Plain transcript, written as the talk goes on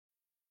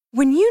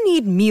When you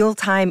need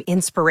mealtime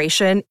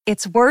inspiration,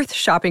 it's worth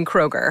shopping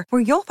Kroger,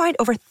 where you'll find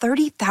over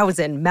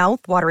 30,000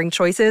 mouth-watering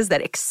choices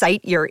that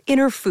excite your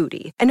inner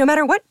foodie. And no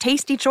matter what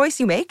tasty choice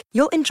you make,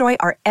 you'll enjoy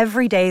our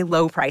everyday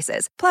low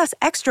prices, plus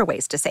extra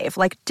ways to save,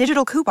 like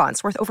digital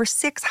coupons worth over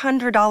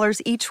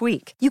 $600 each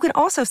week. You can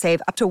also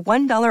save up to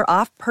 $1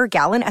 off per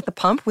gallon at the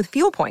pump with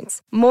fuel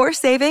points. More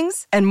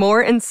savings and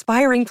more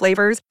inspiring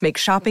flavors make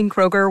shopping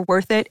Kroger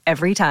worth it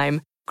every time.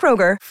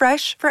 Kroger,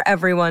 fresh for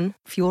everyone.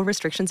 Fuel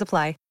restrictions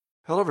apply.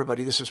 Hello,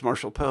 everybody. This is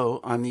Marshall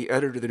Poe. I'm the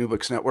editor of the New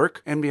Books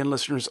Network. NBN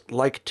listeners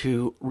like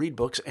to read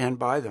books and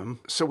buy them.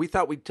 So we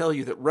thought we'd tell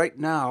you that right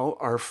now,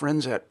 our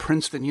friends at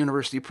Princeton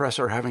University Press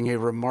are having a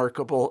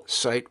remarkable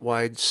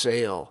site-wide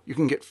sale. You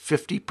can get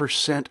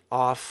 50%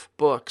 off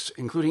books,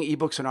 including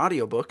ebooks and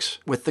audiobooks,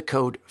 with the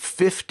code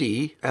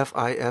 50,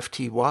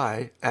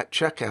 F-I-F-T-Y, at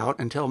checkout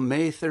until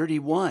May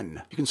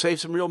 31. You can save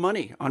some real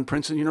money on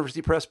Princeton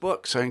University Press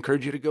books. I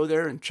encourage you to go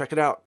there and check it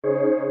out.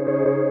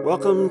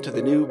 Welcome to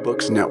the New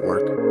Books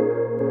Network.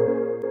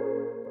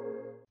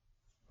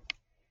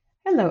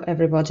 Hello,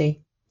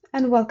 everybody,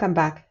 and welcome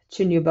back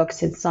to New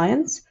Books in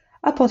Science,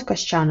 a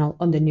podcast channel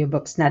on the New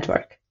Books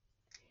Network.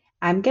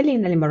 I'm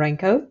Galina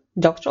Limorenko,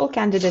 doctoral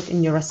candidate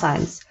in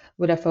neuroscience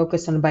with a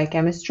focus on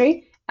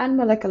biochemistry and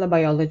molecular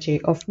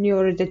biology of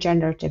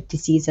neurodegenerative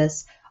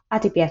diseases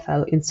at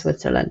EPFL in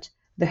Switzerland,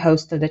 the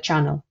host of the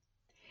channel.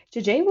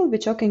 Today, we'll be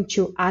talking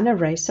to Anna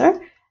Reiser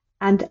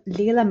and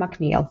Leila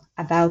McNeil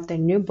about their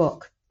new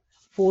book,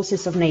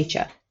 Forces of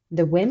Nature: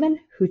 The Women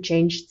Who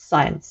Changed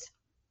Science.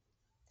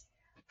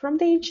 From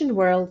the ancient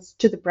world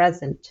to the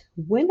present,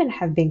 women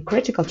have been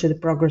critical to the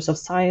progress of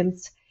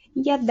science,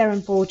 yet their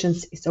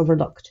importance is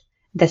overlooked.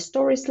 Their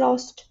stories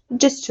lost,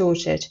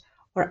 distorted,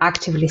 or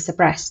actively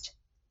suppressed.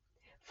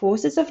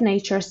 Forces of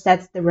Nature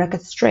sets the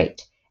record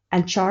straight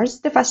and charts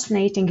the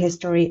fascinating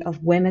history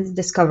of women's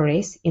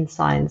discoveries in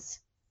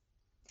science.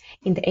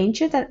 In the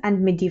ancient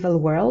and medieval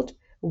world,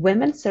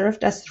 women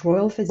served as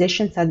royal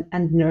physicians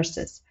and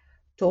nurses,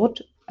 taught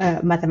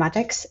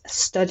mathematics,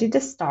 studied the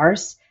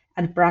stars,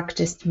 and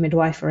practiced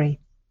midwifery.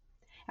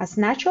 As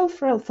natural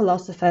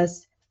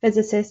philosophers,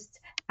 physicists,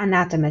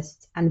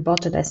 anatomists, and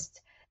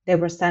botanists, they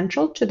were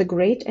central to the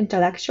great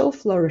intellectual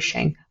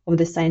flourishing of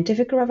the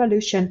scientific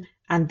revolution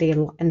and the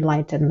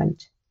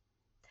Enlightenment.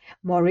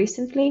 More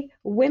recently,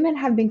 women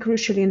have been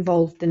crucially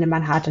involved in the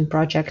Manhattan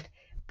Project,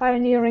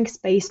 pioneering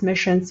space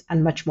missions,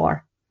 and much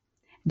more.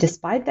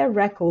 Despite their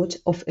record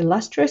of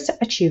illustrious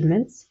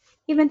achievements,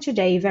 even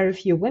today very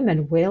few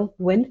women will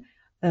win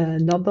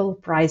Nobel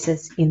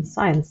Prizes in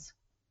science.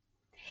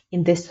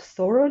 In this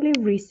thoroughly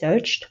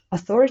researched,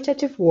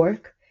 authoritative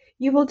work,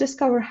 you will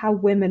discover how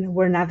women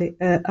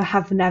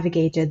have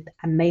navigated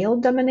a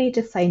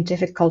male-dominated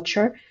scientific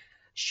culture,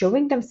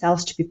 showing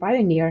themselves to be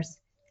pioneers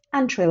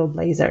and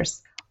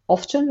trailblazers,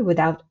 often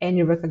without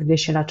any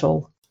recognition at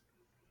all.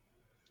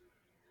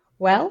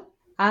 Well,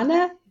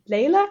 Anna,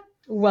 Leila,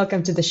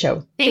 welcome to the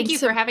show. Thank you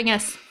for having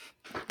us.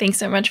 Thanks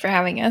so much for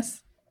having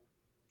us.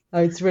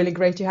 Oh, it's really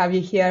great to have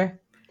you here.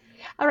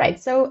 All right,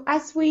 so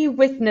as we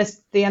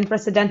witnessed the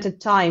unprecedented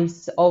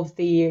times of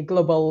the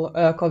global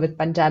COVID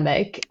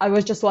pandemic, I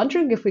was just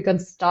wondering if we can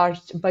start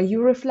by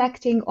you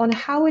reflecting on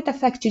how it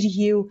affected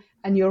you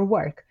and your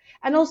work,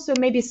 and also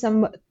maybe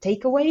some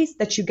takeaways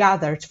that you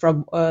gathered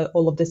from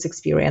all of this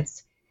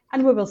experience.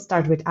 And we will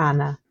start with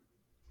Anna.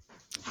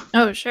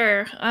 Oh,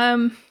 sure.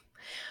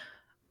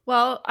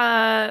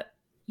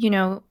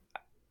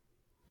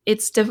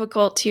 It's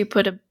difficult to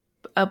put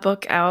a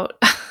book out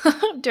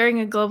during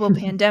a global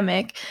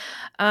pandemic.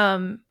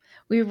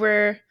 We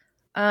were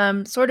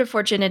sort of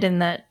fortunate in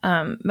that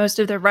most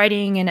of the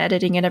writing and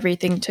editing and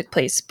everything took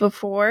place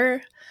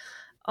before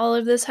all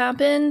of this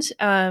happened.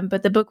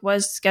 But the book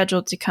was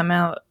scheduled to come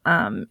out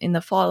in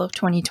the fall of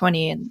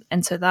 2020.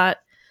 And so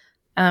that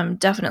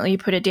definitely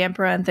put a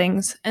damper on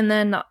things. And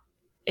then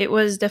it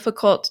was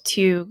difficult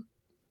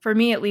for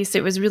me at least,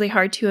 it was really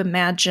hard to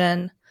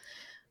imagine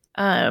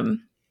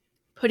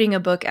putting a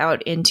book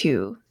out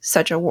into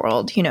such a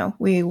world. You know,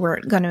 we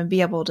weren't going to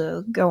be able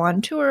to go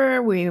on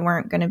tour. We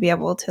weren't going to be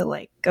able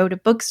to go to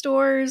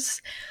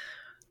bookstores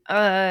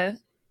to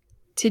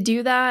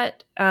do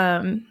that.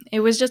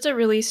 It was just a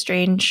really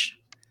strange,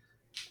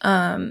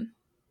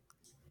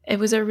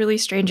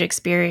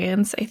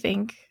 experience, I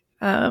think.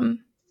 I'm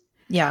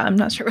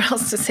not sure what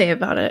else to say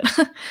about it.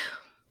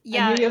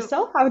 Yeah. And you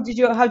yourself, how did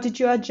you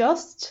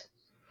adjust?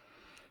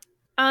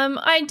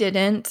 I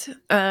didn't.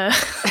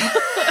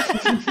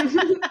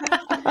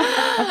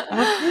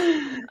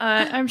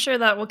 I'm sure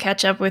that will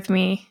catch up with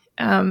me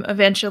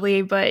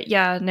eventually, but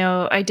yeah,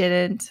 no, I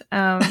didn't.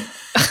 I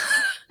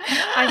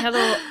had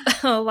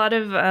a lot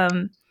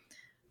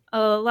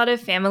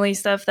of family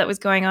stuff that was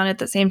going on at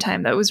the same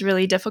time that was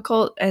really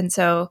difficult, and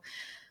so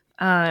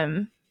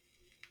I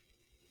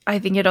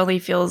think it only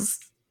feels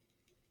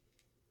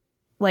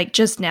like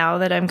just now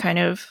that I'm kind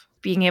of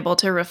being able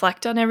to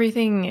reflect on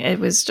everything. It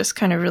was just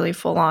kind of really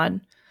full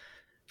on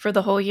for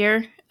the whole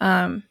year.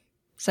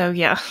 So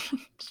yeah.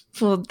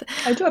 Well,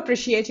 I do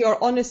appreciate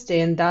your honesty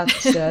in that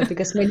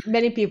because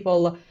many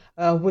people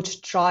would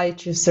try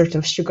to sort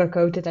of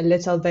sugarcoat it a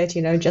little bit,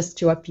 just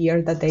to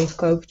appear that they've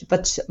coped.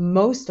 But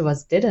most of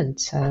us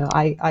didn't.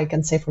 I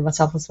can say for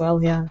myself as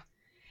well, yeah.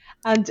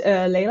 And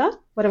Layla,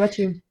 what about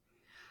you?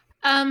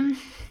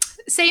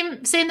 Same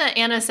that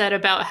Anna said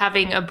about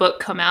having a book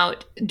come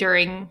out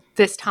during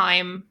this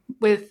time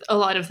with a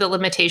lot of the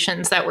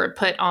limitations that were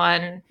put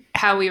on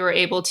how we were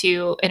able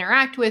to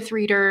interact with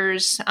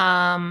readers,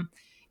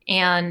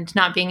 and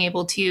not being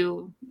able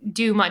to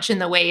do much in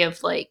the way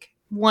of like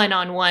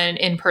one-on-one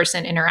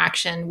in-person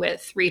interaction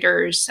with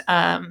readers.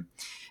 And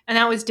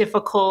that was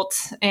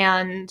difficult.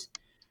 And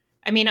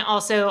I mean,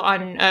 also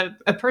on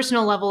a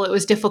personal level, it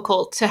was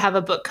difficult to have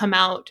a book come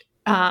out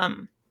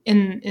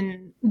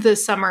in the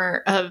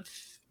summer of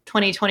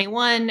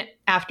 2021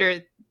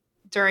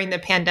 during the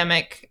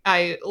pandemic.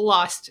 I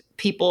lost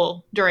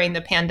people during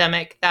the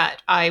pandemic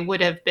that I would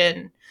have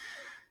been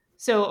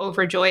so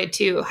overjoyed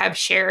to have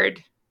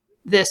shared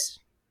this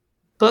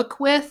book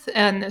with,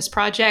 and this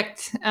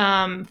project.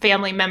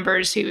 Family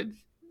members who've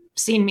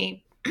seen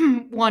me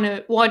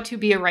want to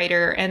be a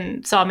writer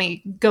and saw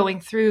me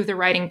going through the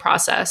writing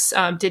process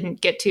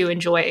didn't get to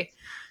enjoy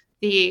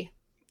the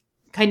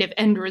kind of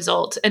end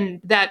result,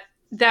 and that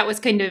was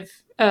kind of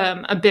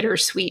a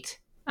bittersweet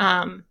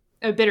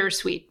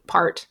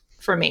part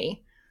for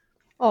me.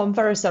 Oh, I'm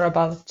very sorry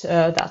about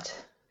that.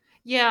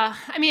 Yeah,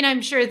 I mean,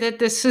 I'm sure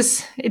that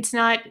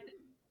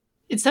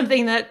it's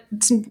something that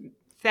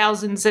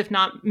thousands, if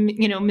not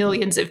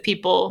millions of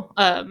people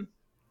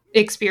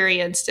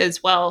experienced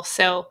as well.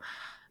 So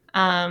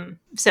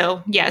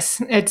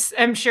yes,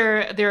 I'm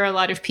sure there are a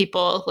lot of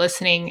people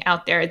listening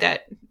out there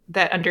that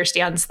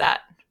understands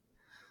that.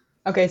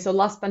 Okay, so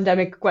last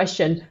pandemic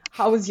question: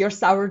 how is your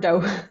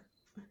sourdough?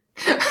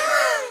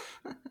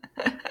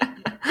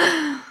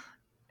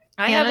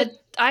 I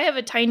have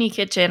a tiny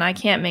kitchen. I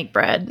can't make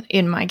bread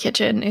in my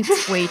kitchen.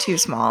 It's way too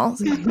small.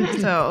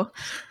 So,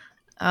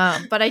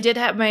 but I did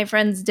have, my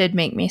friends did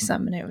make me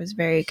some, and it was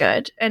very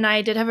good. And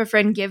I did have a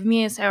friend give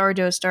me a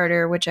sourdough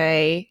starter, which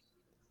I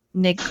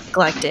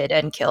neglected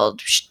and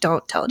killed. Shh,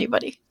 don't tell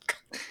anybody.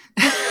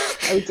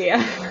 Oh dear.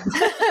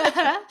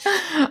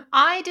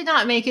 I did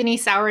not make any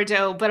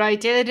sourdough, but I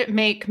did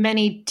make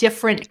many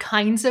different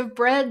kinds of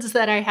breads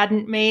that I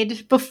hadn't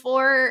made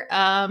before.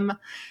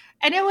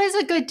 And it was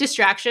a good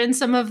distraction.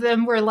 Some of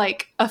them were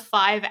like a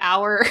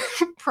 5-hour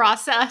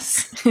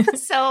process.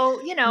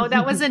 So,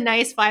 that was a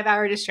nice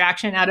 5-hour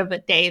distraction out of a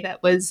day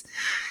that was,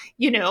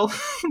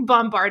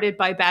 bombarded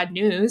by bad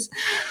news.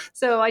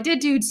 So I did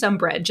do some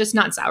bread, just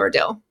not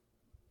sourdough.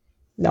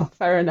 No,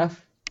 fair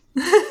enough.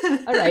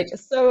 All right.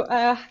 So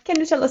can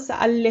you tell us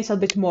a little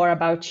bit more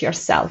about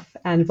yourself?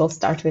 And we'll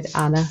start with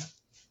Anna.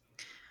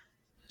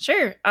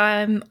 Sure.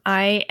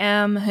 I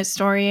am a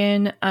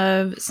historian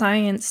of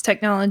science,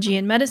 technology,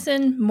 and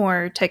medicine,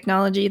 more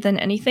technology than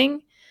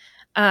anything.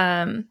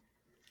 I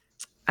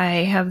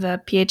have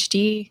a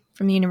PhD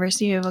from the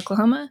University of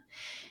Oklahoma,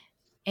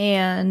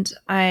 and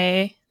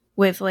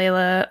with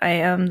Layla, I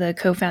am the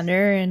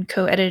co-founder and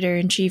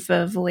co-editor-in-chief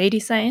of Lady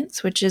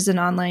Science, which is an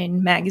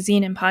online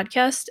magazine and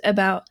podcast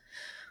about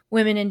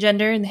women and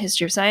gender in the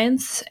history of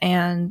science.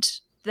 And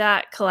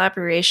that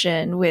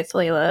collaboration with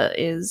Layla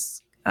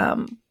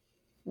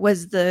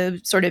was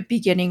the sort of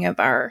beginning of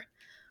our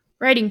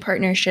writing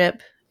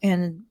partnership,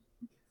 and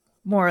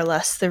more or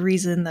less the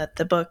reason that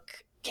the book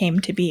came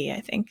to be,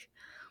 I think.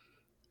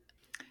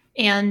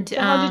 And so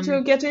how did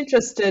you get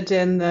interested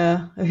in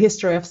the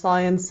history of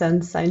science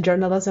and science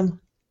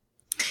journalism?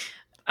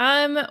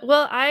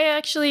 Well,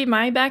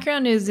 my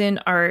background is in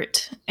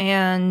art,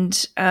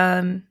 and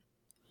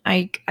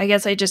I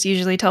guess I just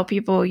usually tell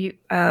people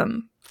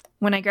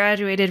when I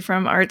graduated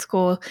from art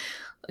school,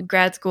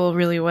 grad school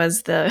really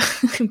was the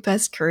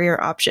best career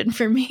option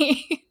for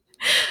me.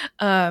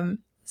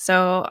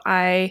 So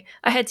I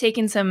had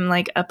taken some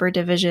like upper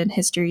division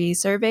history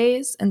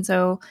surveys, and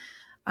so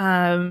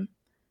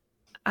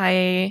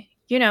I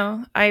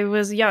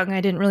was young.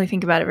 I didn't really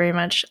think about it very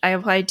much. I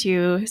applied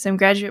to some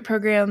graduate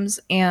programs,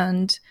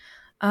 and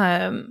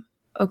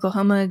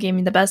Oklahoma gave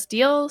me the best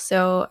deal,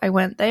 so I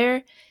went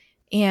there,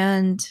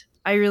 and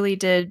I really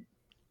did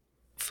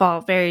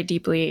fall very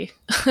deeply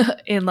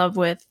in love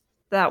with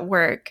that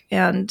work.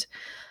 And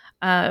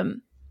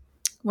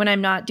when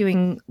I'm not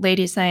doing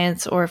Lady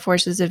Science or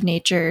Forces of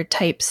Nature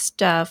type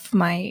stuff,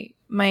 my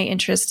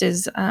interest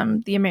is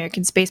the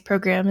American space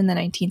program in the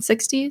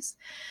 1960s.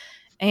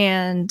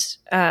 And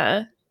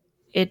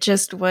it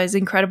just was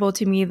incredible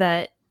to me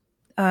that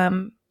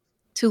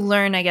to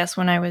learn, I guess,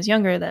 when I was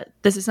younger, that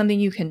this is something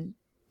you can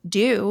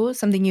do,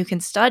 something you can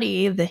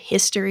study, the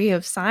history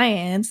of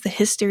science, the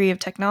history of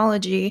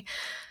technology,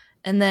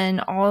 and then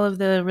all of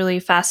the really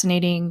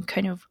fascinating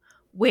kind of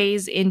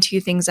ways into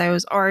things I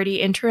was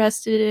already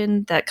interested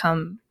in that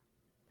come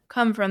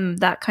from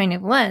that kind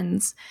of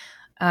lens.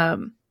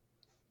 And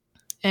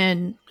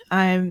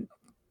I'm,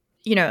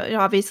 it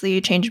obviously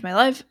changed my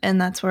life,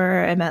 and that's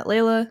where I met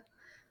Layla.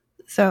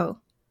 So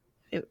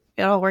it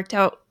all worked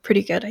out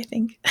pretty good, I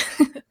think.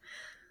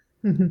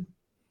 Mm-hmm.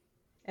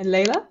 And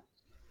Layla?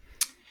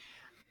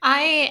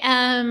 I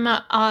am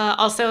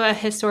also a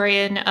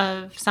historian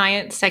of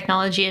science,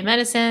 technology, and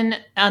medicine.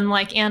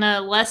 Unlike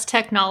Anna, less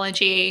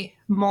technology,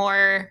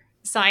 more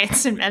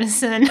science and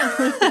medicine.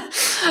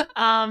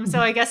 So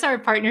I guess our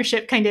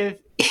partnership kind of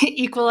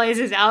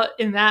equalizes out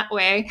in that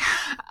way.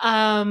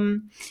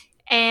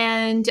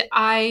 And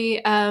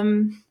I,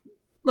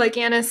 like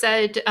Anna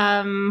said,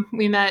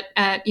 we met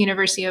at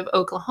University of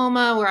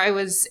Oklahoma, where I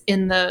was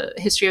in the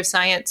history of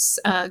science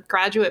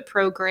graduate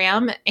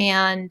program,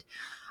 and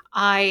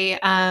I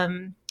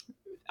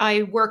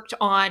worked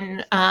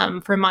on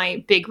for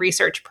my big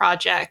research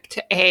project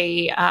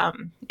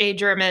a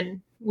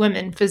German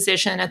woman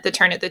physician at the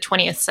turn of the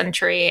 20th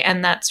century,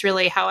 and that's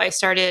really how I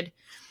started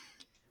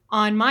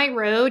on my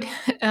road,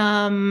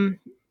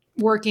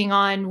 working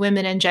on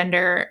women and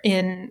gender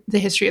in the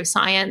history of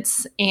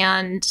science.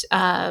 And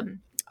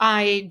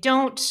I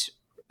don't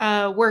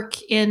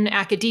work in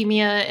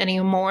academia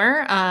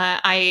anymore.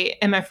 I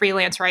am a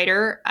freelance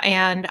writer,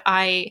 and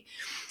I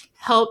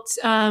helped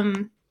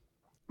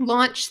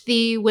launch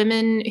the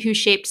Women Who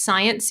Shaped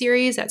Science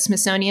series at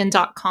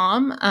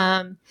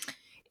Smithsonian.com.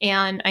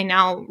 And I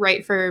now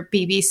write for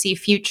BBC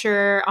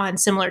Future on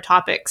similar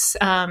topics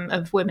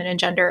of women and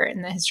gender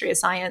in the history of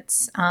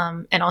science,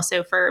 and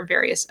also for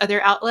various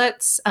other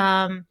outlets,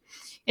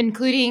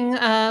 including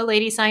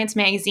Lady Science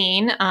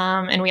Magazine.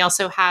 And we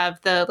also have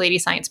the Lady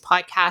Science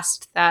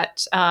podcast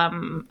that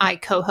I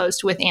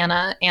co-host with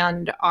Anna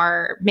and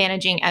our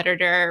managing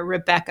editor,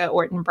 Rebecca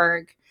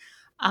Ortenberg.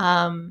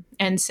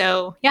 And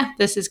so, yeah,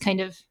 this is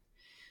kind of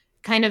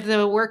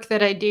the work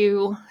that I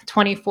do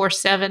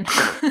 24/7.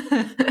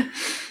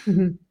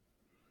 Mm-hmm.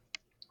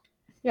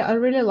 Yeah, I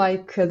really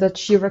like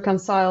that you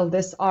reconcile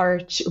this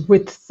art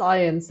with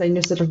science and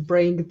you sort of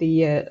bring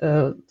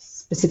the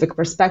specific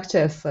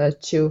perspective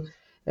to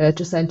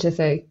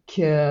scientific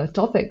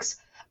topics.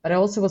 But I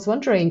also was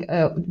wondering,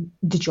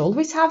 did you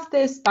always have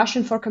this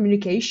passion for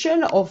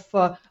communication of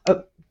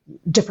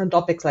different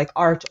topics like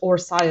art or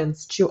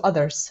science to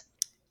others?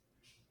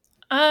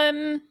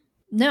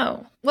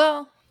 No.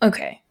 Well,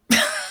 okay.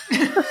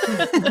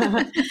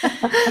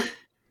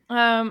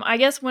 I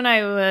guess when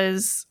I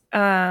was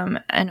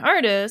an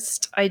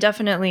artist, I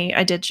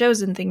did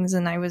shows and things,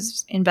 and I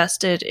was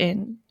invested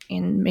in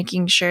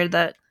making sure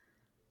that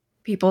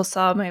people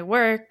saw my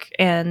work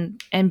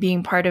and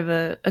being part of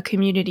a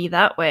community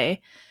that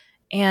way.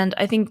 And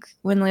I think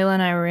when Layla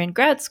and I were in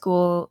grad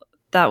school,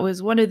 that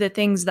was one of the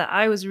things that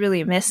I was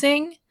really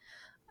missing,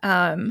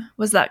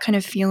 was that kind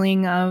of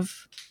feeling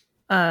of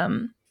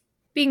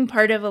being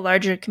part of a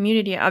larger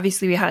community.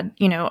 Obviously, we had,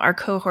 our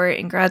cohort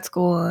in grad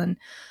school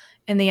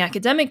and the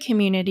academic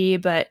community,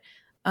 but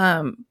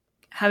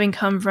having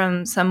come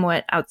from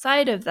somewhat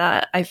outside of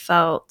that, I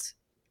felt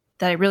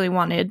that I really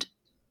wanted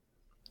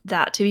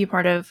that to be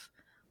part of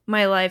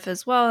my life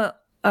as well,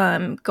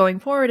 going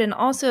forward. And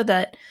also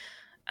that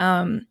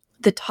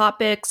the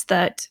topics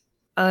that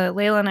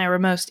Layla and I were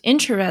most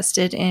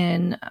interested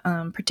in,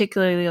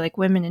 particularly like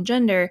women and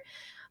gender,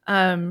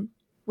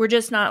 were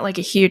just not like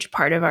a huge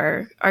part of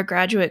our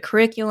graduate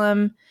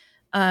curriculum.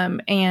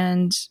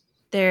 And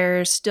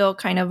they're still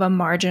kind of a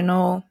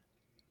marginal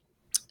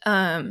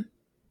kind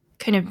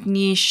of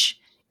niche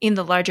in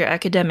the larger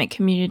academic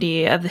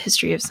community of the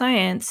history of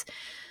science.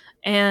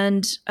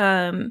 And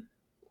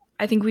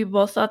I think we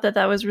both thought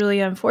that was really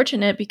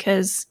unfortunate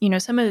because,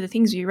 some of the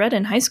things we read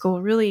in high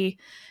school really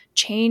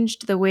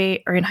changed the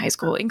way, or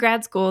in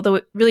grad school,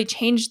 really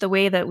changed the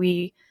way that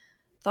we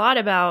thought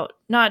about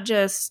not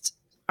just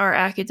our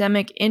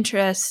academic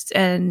interests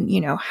and,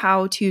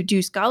 how to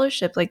do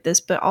scholarship like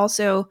this, but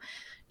also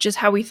just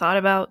how we thought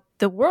about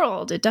the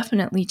world. It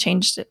definitely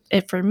changed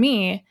it for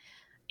me.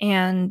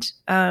 And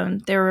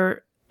there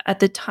were, at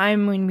the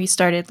time when we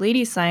started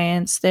Lady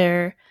Science,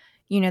 that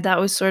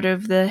was sort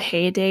of the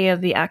heyday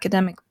of the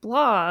academic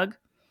blog.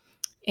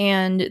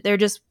 And there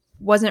just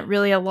wasn't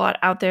really a lot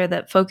out there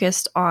that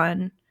focused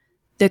on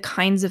the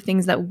kinds of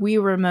things that we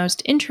were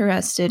most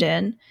interested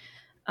in.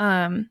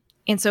 And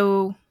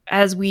so,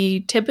 as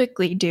we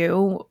typically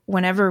do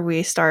whenever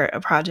we start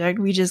a project,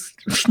 we just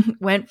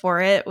went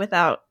for it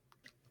without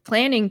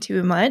planning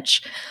too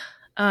much,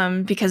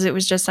 because it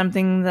was just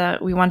something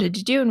that we wanted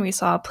to do and we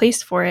saw a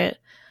place for it.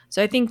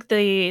 So I think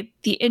the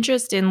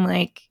interest in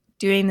like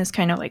doing this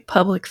kind of like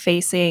public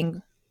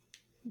facing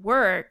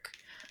work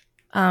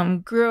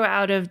grew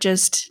out of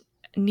just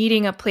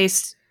needing a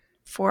place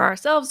for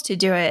ourselves to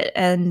do it,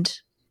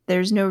 and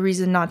there's no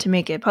reason not to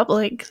make it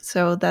public.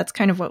 So that's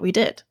kind of what we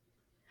did.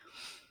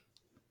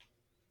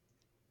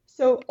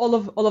 So all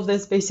of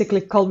this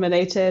basically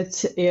culminated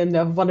in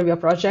one of your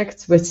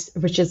projects,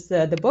 which is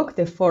the book,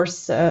 The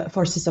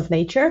Forces of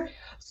Nature.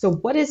 So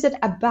what is it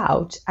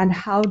about, and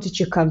how did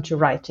you come to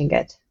writing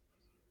it?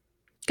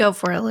 Go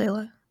for it,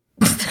 Layla.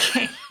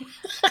 Okay.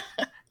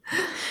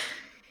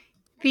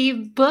 The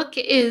book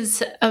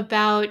is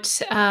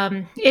about,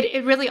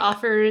 it really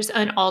offers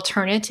an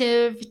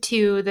alternative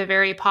to the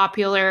very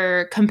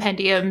popular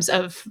compendiums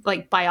of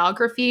like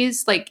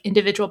biographies, like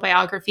individual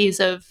biographies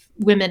of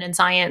women in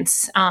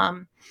science,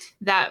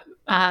 that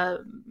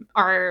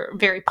are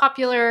very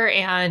popular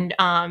and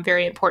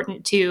very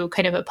important to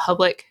kind of a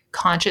public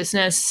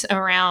consciousness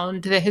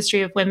around the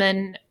history of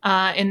women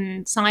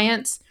in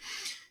science.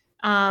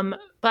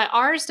 But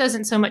ours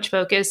doesn't so much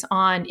focus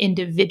on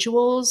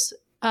individuals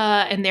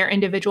and their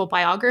individual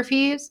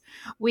biographies.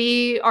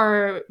 We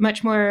are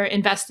much more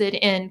invested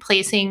in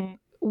placing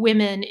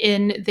women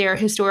in their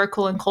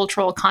historical and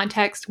cultural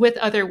context with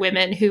other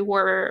women who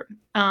were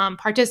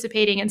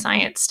participating in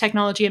science,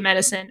 technology, and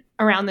medicine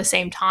around the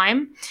same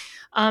time,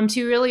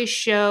 to really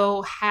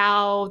show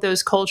how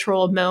those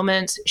cultural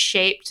moments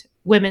shaped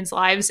women's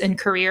lives and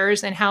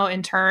careers, and how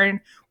in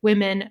turn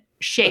women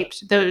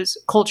shaped those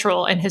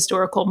cultural and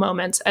historical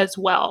moments as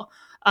well.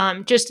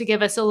 Just to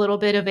give us a little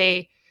bit of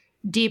a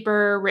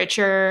deeper,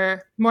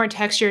 richer, more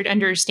textured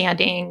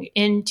understanding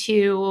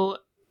into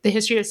the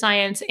history of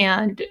science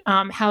and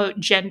how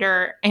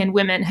gender and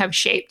women have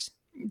shaped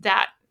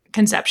that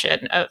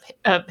conception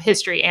of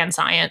history and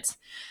science.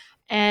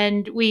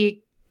 And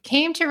we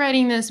came to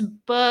writing this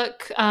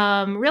book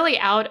really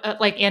out of,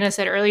 like Anna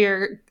said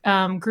earlier,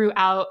 grew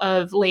out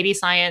of Lady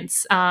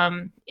Science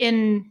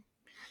in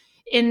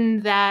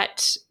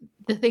that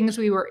the things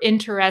we were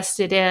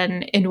interested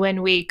in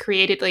when we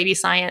created Lady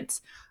Science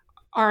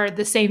are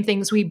the same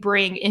things we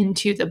bring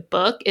into the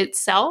book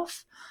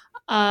itself.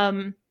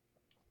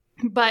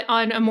 But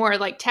on a more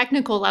like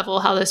technical level,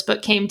 how this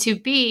book came to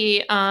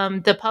be,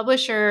 the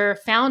publisher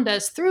found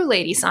us through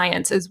Lady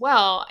Science as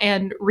well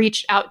and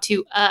reached out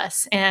to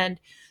us and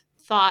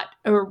thought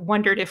or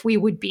wondered if we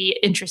would be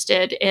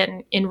interested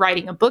in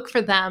writing a book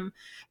for them.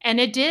 And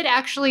it did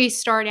actually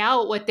start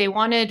out, what they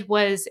wanted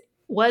was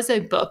a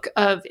book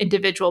of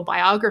individual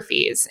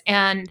biographies.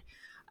 And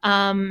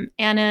Anna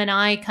and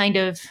I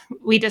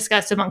we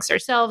discussed amongst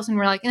ourselves and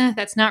we're like,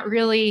 that's not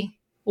really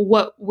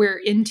what we're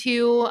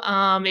into.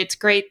 It's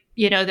great,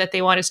 that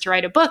they want us to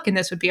write a book and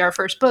this would be our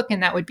first book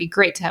and that would be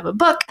great to have a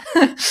book.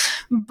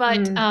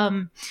 But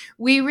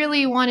we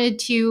really wanted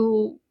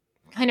to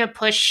kind of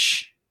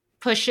push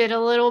it a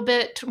little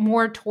bit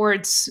more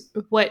towards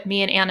what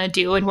me and Anna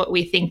do and what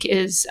we think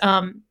is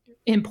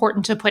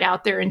important to put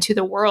out there into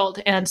the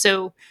world. And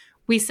so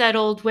we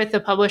settled with the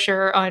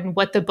publisher on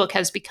what the book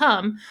has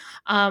become,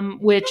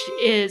 which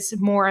is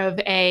more of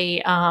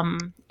a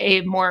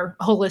more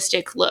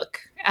holistic look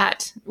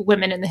at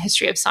women in the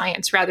history of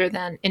science rather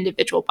than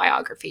individual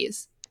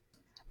biographies.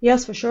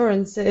 Yes, for sure.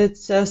 And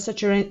it's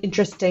such an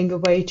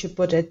interesting way to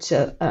put it,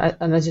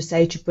 and as you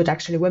say, to put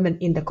actually women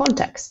in the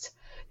context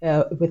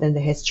within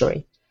the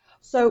history.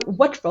 So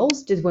what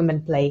roles did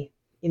women play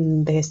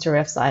in the history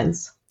of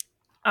science?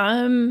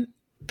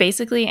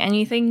 Basically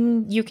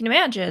anything you can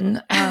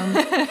imagine.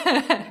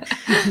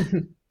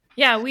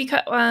 Yeah,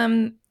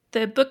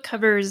 the book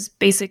covers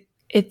it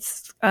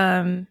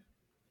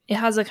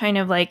has a kind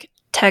of like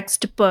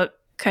textbook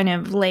kind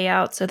of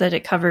layout so that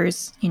it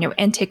covers,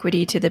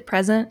 antiquity to the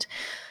present.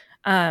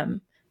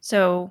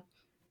 So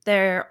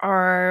there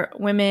are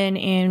women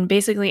in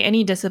basically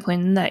any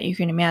discipline that you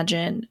can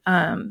imagine.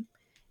 And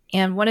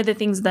one of the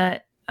things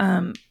that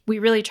we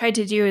really tried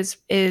to do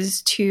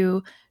is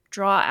to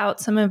draw out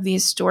some of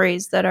these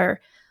stories that are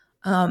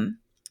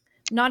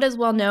not as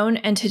well known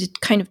and to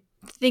kind of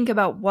think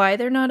about why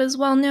they're not as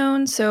well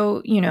known.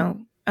 So,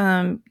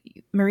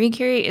 Marie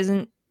Curie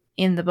isn't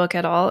in the book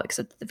at all,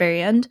 except at the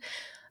very end,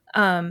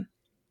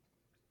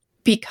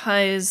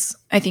 because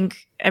I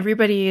think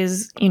everybody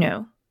is,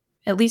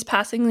 at least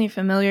passingly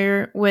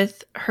familiar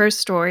with her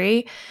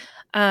story.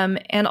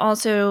 And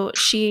also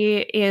she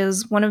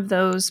is one of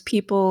those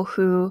people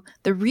who,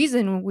 the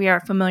reason we are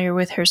familiar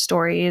with her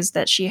story is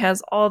that she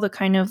has all the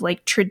kind of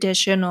like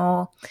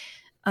traditional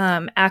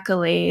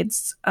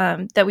accolades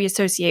that we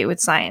associate with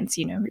science,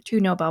 her 2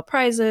 Nobel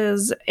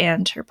Prizes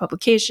and her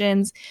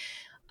publications.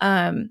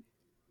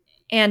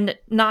 And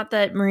not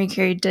that Marie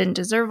Curie didn't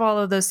deserve all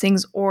of those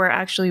things or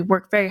actually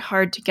work very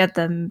hard to get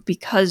them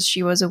because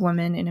she was a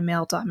woman in a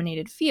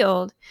male-dominated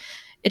field.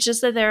 It's just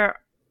that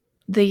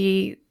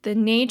the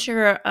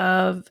nature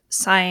of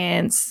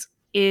science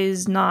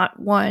is not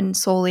one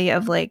solely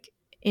of like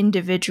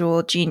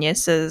individual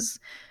geniuses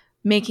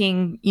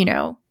making,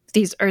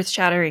 these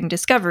earth-shattering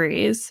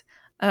discoveries.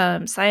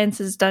 Science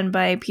is done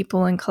by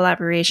people in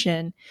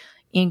collaboration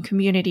in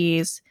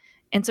communities.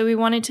 And so we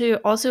wanted to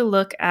also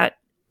look at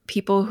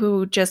people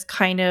who just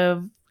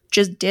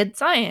did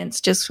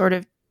science, just sort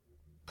of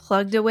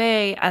plugged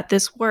away at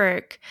this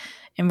work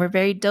and were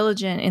very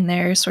diligent in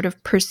their sort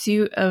of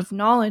pursuit of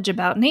knowledge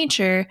about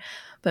nature,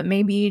 but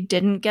maybe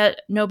didn't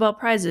get Nobel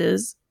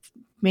Prizes,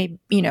 maybe,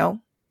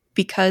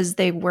 because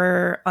they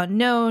were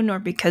unknown or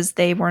because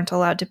they weren't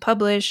allowed to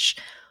publish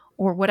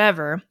or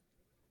whatever.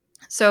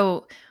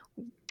 So,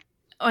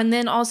 and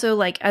then also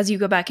like, as you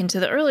go back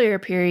into the earlier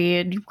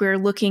period, we're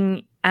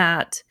looking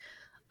at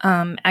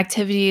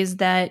activities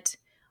that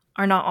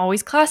are not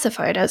always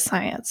classified as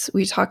science.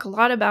 We talk a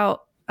lot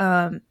about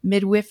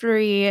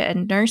midwifery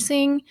and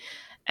nursing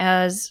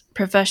as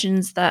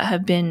professions that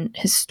have been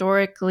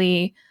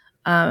historically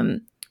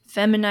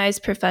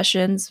feminized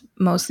professions,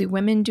 mostly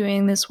women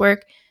doing this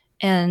work,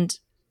 and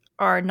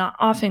are not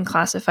often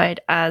classified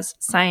as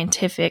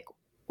scientific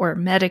or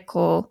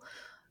medical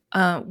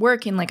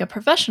work in like a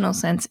professional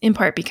sense, in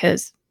part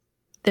because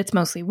it's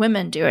mostly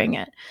women doing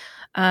it.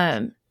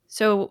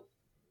 So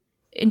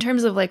in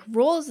terms of like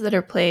roles that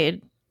are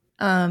played,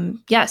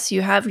 yes,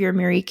 you have your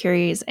Marie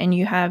Curies and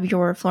you have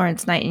your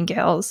Florence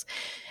Nightingales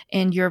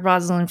and your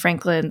Rosalind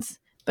Franklins,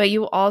 but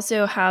you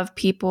also have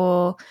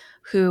people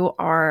who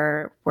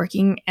are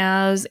working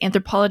as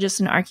anthropologists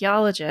and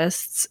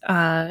archaeologists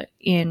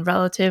in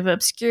relative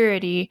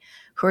obscurity,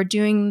 who are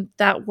doing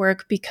that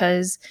work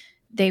because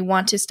they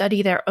want to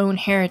study their own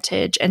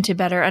heritage and to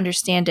better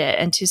understand it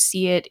and to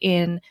see it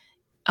in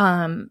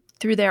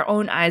through their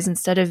own eyes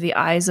instead of the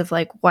eyes of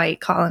like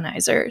white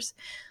colonizers.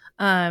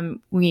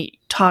 We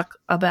talk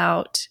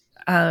about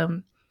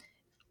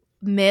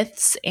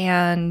myths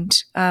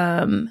and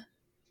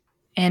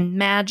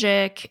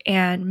magic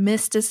and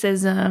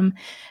mysticism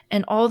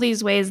and all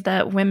these ways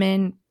that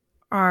women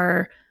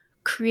are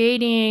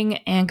creating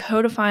and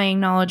codifying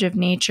knowledge of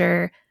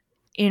nature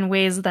in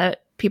ways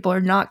that people are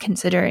not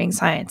considering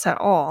science at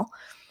all.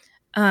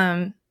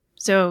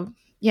 So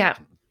yeah,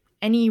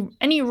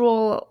 any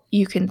role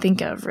you can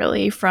think of,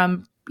 really,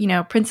 from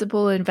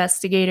principal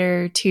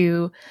investigator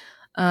to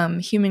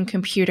human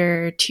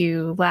computer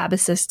to lab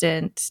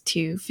assistant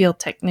to field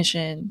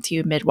technician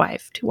to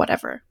midwife to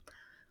whatever.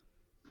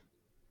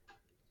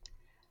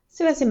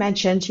 So as you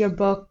mentioned, your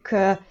book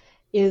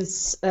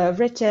is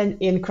written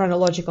in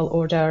chronological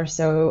order,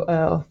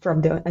 so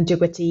from the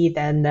antiquity,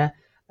 then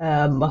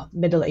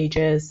Middle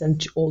Ages,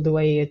 and all the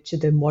way to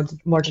the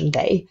modern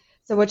day.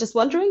 So we're just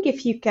wondering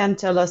if you can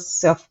tell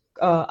us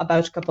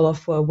about a couple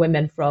of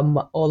women from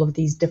all of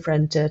these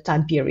different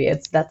time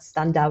periods that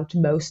stand out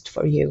most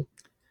for you.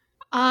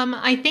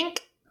 I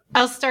think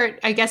I'll start,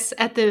 I guess,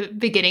 at the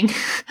beginning.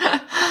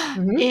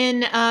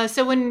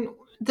 So when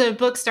the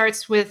book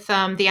starts with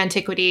the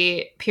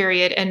Antiquity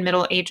period and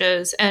Middle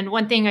Ages, and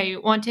one thing I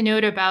want to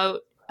note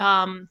about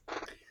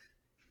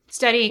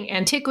studying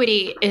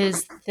antiquity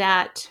is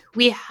that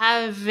we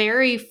have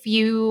very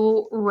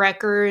few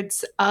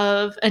records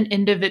of an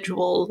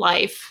individual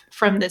life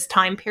from this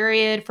time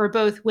period for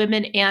both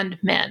women and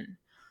men.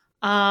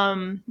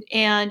 And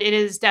it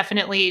is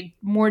definitely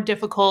more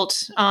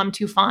difficult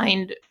to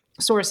find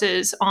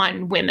sources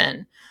on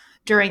women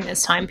during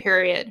this time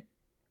period.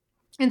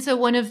 And so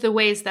one of the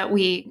ways that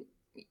we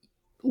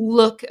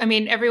look,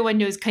 everyone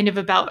knows kind of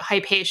about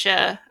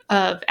Hypatia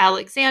of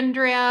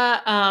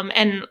Alexandria,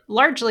 and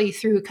largely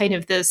through kind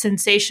of the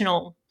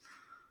sensational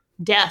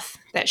death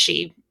that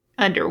she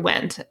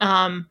underwent.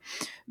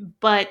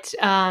 But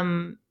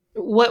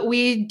what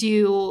we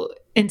do,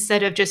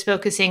 instead of just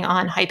focusing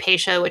on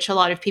Hypatia, which a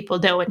lot of people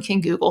know and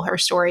can Google her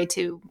story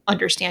to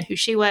understand who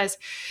she was,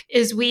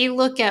 is we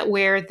look at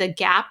where the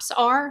gaps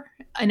are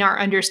in our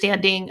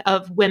understanding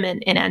of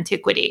women in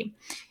antiquity.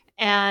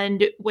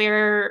 And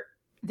where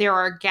there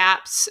are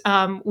gaps,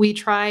 we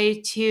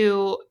try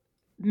to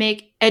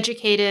make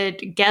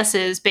educated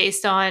guesses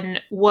based on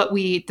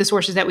the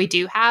sources that we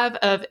do have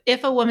of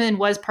if a woman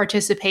was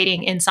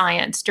participating in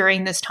science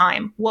during this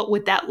time, what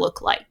would that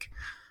look like?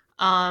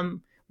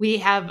 We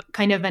have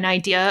kind of an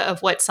idea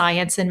of what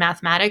science and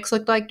mathematics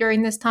looked like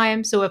during this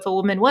time. So if a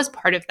woman was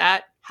part of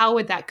that, how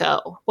would that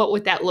go? What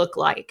would that look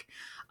like?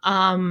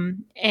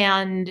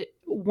 And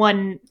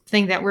one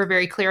thing that we're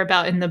very clear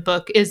about in the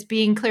book is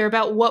being clear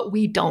about what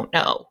we don't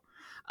know.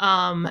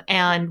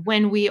 And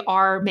when we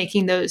are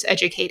making those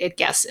educated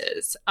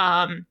guesses.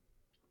 And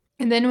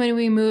then when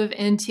we move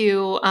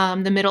into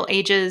the Middle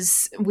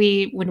Ages,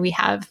 when we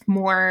have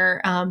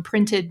more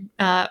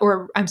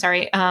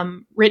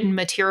written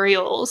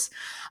materials,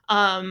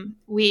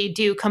 we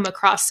do come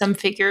across some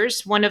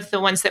figures. One of the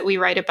ones that we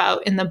write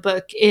about in the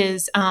book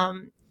is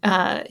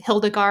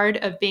Hildegard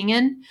of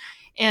Bingen.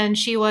 And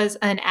she was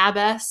an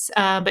abbess,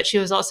 but she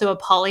was also a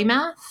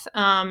polymath.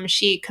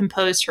 She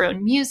composed her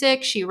own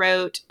music. She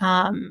wrote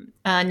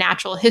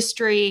natural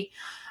history.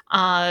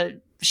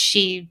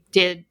 She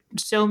did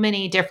so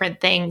many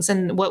different things.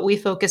 And what we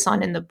focus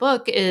on in the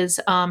book is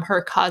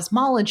her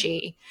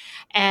cosmology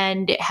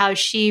and how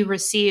she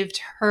received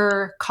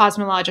her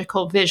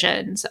cosmological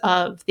visions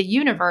of the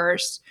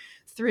universe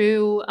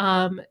through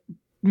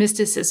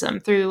mysticism,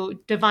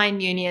 through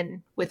divine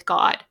union with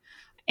God.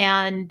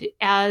 And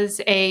as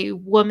a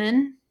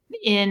woman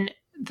in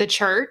the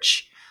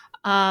church,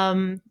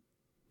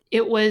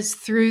 it was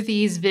through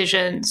these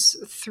visions,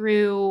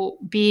 through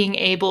being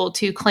able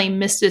to claim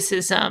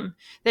mysticism,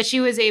 that she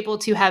was able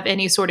to have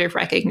any sort of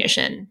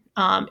recognition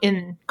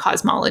in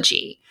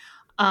cosmology.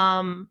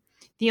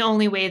 The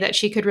only way that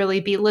she could really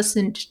be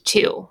listened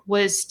to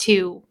was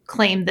to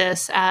claim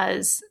this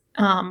as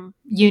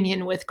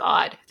union with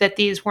God, that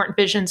these weren't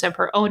visions of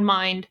her own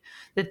mind,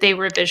 that they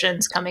were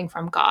visions coming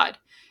from God.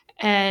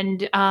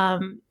 And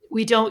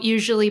we don't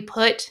usually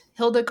put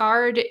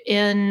Hildegard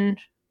in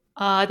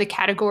the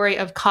category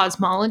of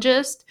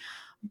cosmologist,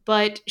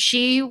 but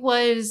she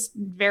was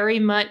very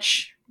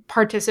much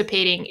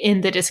participating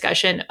in the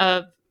discussion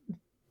of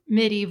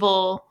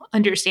medieval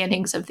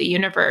understandings of the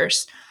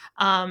universe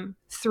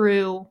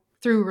through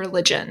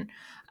religion.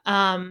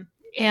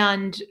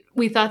 And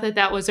we thought that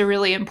that was a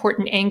really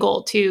important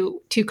angle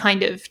to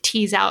kind of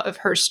tease out of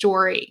her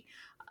story.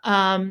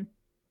 And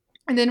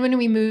then when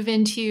we move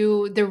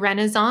into the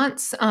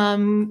Renaissance,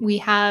 we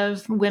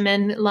have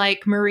women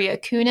like Maria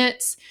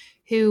Kunitz,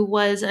 who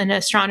was an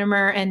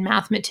astronomer and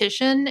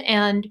mathematician,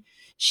 and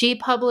she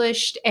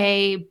published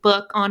a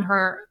book on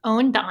her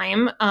own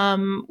dime,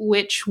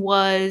 which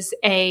was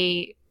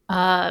a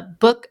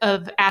book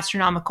of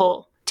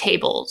astronomical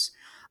tables.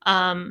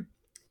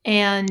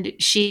 And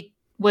she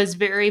was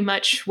very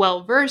much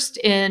well versed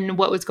in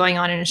what was going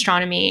on in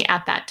astronomy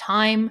at that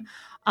time.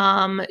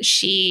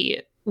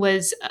 She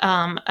was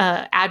an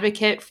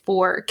advocate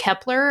for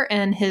Kepler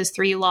and his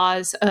 3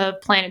 laws of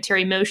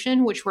planetary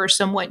motion, which were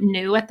somewhat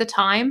new at the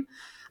time.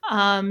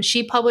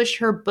 She published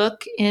her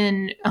book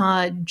in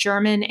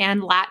German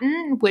and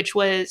Latin, which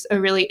was a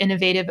really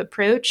innovative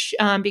approach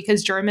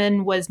because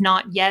German was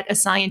not yet a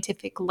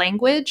scientific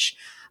language.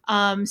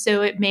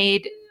 So it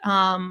made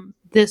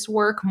this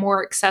work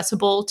more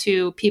accessible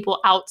to people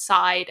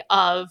outside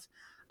of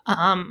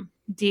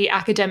the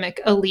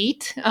academic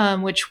elite,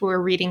 which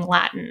were reading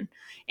Latin.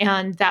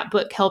 And that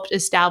book helped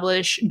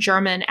establish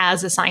German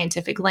as a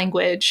scientific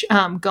language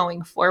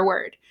going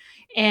forward.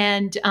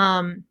 And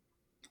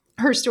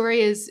her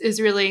story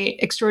is really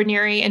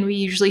extraordinary, and we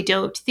usually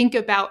don't think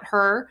about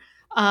her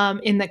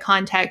in the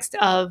context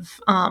of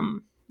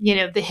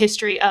the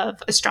history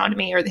of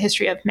astronomy or the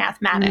history of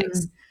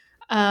mathematics,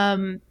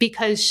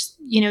 because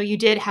you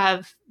did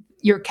have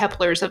your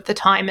Keplers of the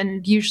time,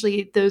 and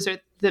usually those are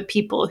the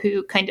people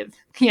who kind of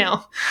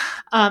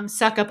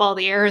suck up all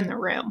the air in the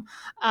room.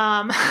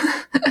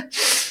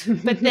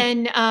 But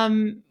then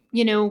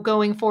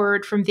going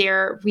forward from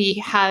there, we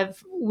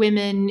have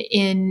women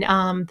in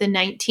the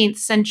 19th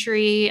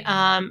century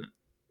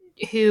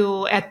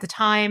who, at the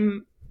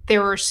time,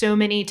 there were so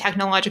many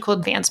technological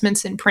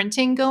advancements in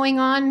printing going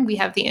on. We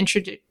have the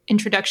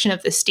introduction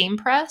of the steam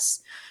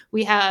press.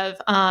 We have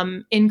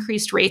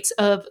increased rates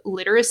of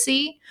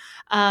literacy.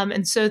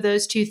 And so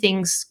those two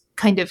things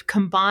kind of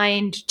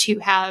combined to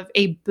have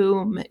a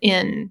boom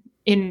in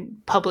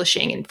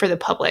publishing and for the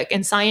public,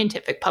 and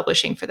scientific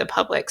publishing for the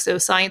public. So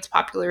science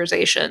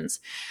popularizations,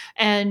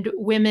 and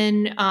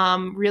women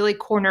really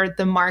cornered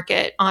the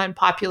market on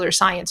popular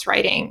science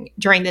writing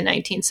during the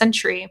 19th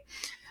century,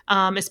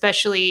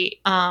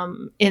 especially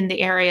in the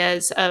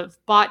areas of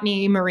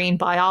botany, marine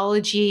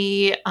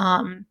biology,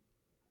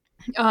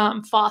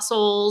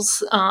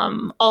 fossils,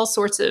 all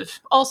sorts of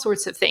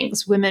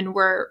things women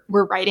were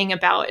writing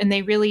about, and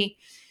they really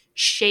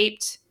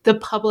shaped the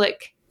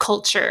public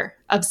culture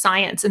of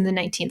science in the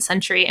 19th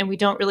century. And we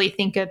don't really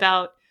think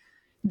about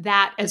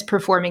that as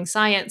performing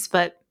science,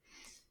 but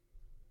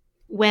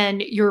when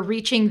you're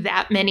reaching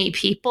that many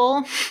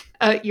people,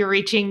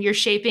 you're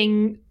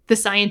shaping the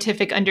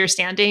scientific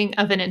understanding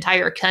of an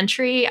entire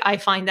country. I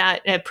find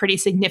that a pretty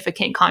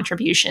significant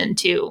contribution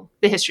to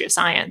the history of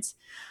science.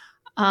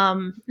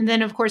 And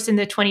then, of course, in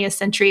the 20th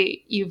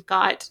century, you've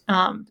got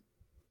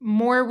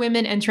more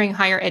women entering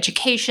higher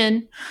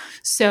education.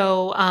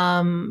 So,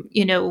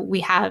 we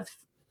have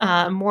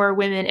more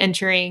women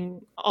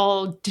entering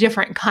all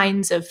different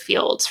kinds of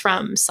fields,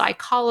 from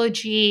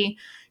psychology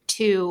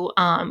to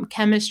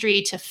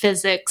chemistry to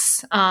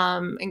physics,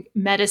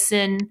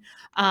 medicine.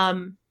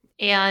 And,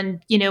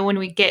 when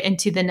we get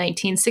into the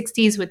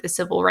 1960s with the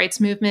civil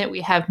rights movement,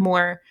 we have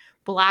more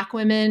Black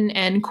women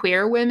and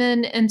queer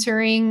women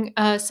entering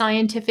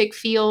scientific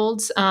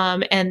fields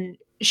and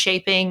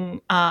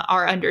shaping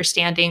our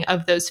understanding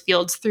of those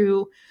fields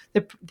through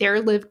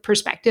their lived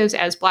perspectives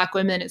as Black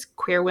women, as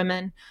queer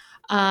women.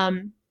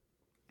 And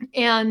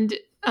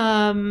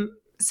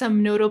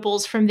some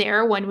notables from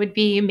there, one would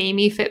be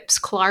Mamie Phipps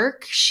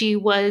Clark. She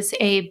was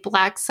a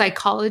Black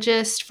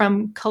psychologist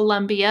from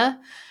Columbia,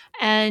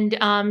 and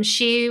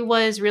she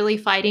was really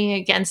fighting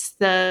against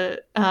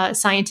the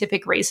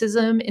scientific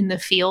racism in the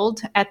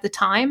field at the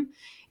time.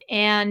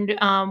 And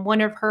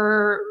one of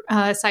her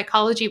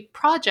psychology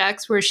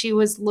projects, where she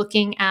was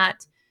looking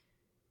at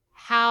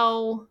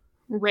how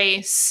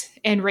race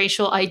and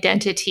racial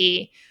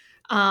identity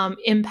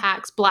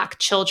impacts Black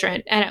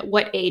children and at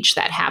what age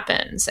that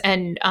happens.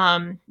 And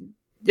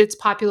it's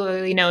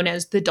popularly known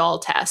as the doll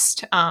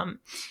test.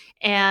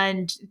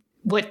 And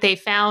what they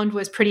found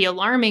was pretty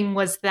alarming,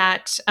 was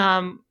that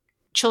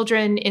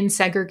children in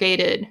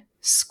segregated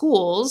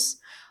schools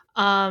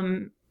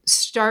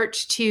start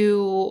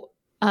to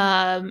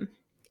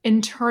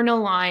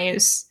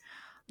internalize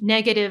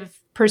negative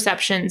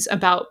perceptions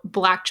about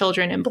Black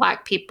children and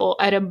Black people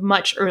at a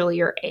much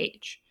earlier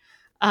age.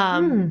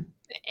 And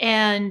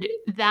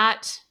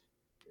that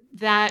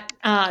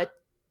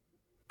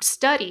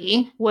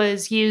study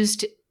was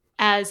used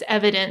as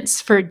evidence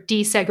for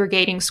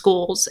desegregating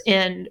schools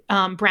in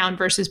Brown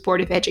versus Board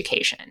of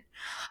Education.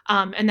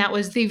 And that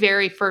was the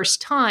very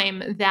first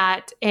time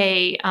that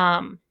a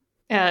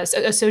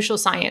social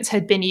science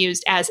had been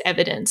used as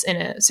evidence in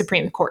a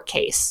Supreme Court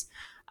case.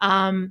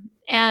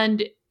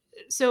 And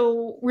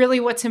so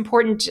really what's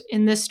important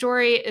in this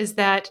story is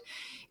that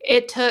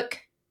it took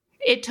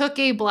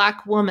a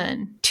Black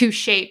woman to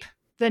shape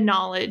the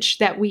knowledge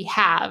that we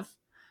have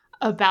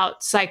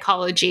about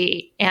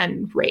psychology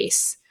and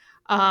race.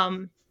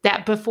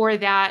 That before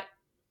that,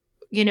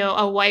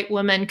 a white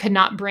woman could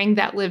not bring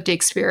that lived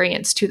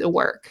experience to the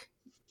work.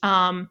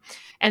 And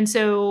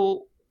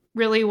so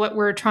really what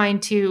we're trying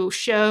to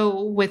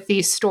show with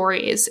these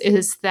stories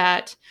is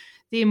that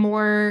the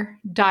more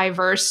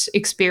diverse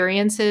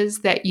experiences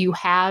that you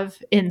have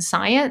in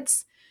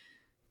science,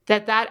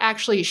 that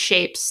actually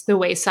shapes the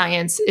way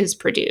science is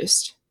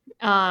produced.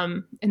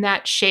 And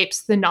that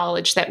shapes the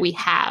knowledge that we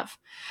have.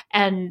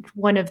 And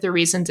one of the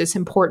reasons it's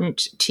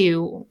important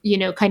to,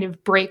 kind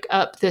of break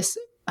up this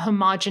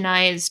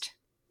homogenized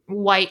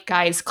white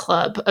guys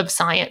club of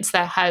science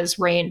that has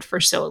reigned for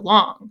so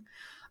long.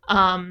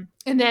 And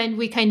then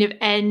we kind of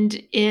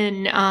end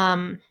in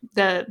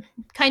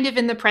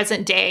the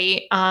present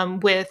day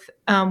with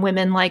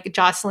women like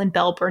Jocelyn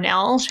Bell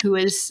Burnell, who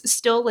is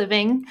still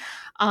living.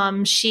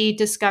 She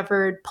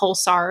discovered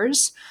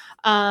pulsars,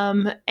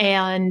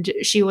 and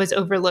she was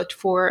overlooked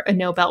for a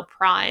Nobel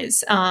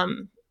Prize.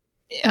 And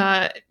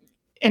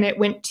it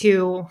went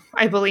to,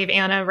 I believe,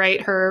 Anna,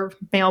 right, her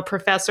male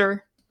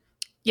professor.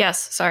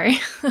 Yes, sorry.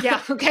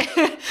 Yeah, okay.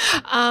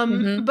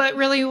 But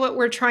really what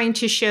we're trying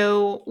to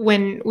show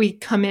when we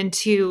come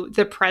into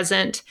the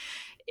present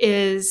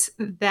is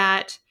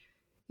that,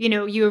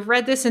 you have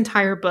read this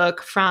entire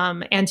book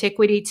from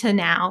antiquity to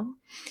now.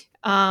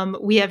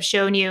 We have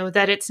shown you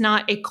that it's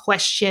not a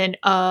question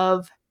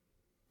of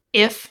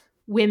if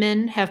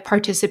women have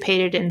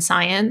participated in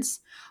science.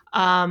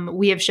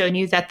 We have shown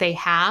you that they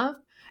have.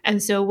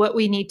 And so what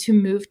we need to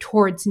move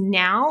towards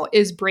now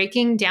is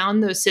breaking down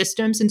those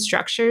systems and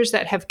structures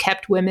that have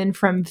kept women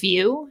from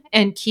view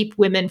and keep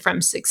women from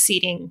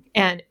succeeding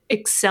and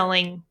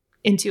excelling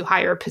into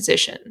higher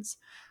positions.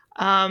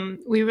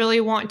 We really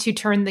want to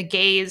turn the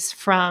gaze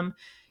from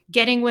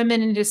getting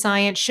women into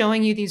science,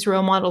 showing you these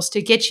role models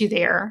to get you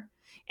there,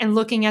 and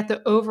looking at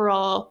the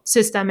overall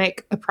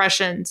systemic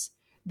oppressions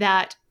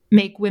that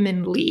make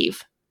women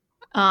leave.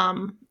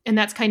 And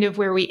that's kind of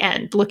where we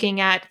end, looking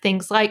at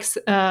things like,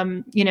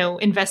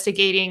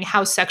 investigating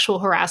how sexual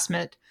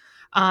harassment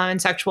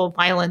and sexual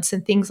violence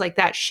and things like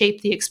that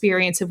shape the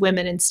experience of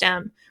women in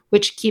STEM,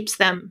 which keeps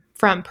them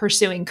from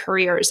pursuing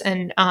careers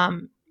and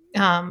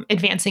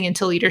advancing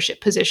into leadership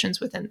positions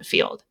within the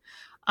field.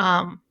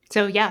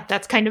 So yeah,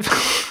 that's kind of,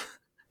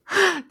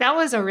 that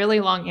was a really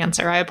long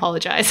answer. I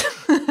apologize.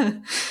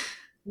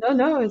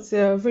 No, it's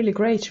really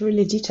great,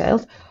 really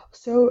detailed.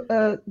 So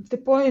the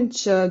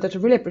point that I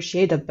really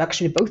appreciate that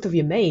actually both of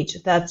you made,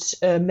 that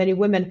many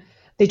women,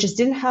 they just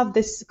didn't have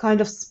this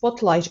kind of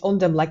spotlight on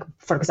them, like,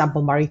 for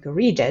example, Marie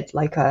Curie did,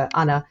 like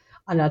Anna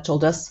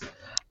told us.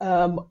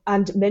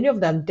 And many of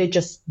them, they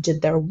just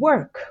did their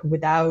work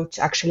without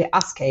actually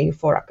asking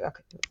for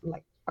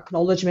like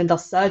acknowledgement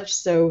as such.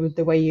 So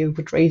the way you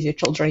would raise your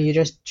children, you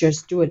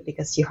just do it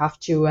because you have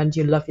to and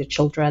you love your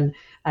children,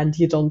 and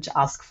you don't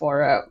ask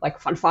for like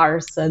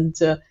fanfares and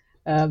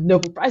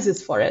Nobel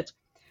Prizes for it.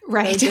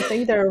 Right. So I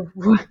think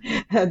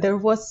there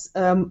was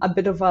a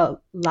bit of a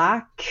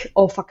lack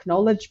of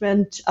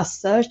acknowledgement as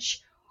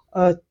such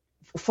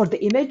for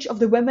the image of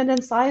the women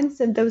in science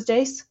in those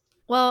days.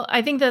 Well,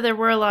 I think that there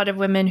were a lot of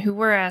women who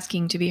were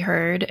asking to be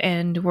heard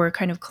and were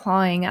kind of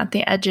clawing at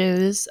the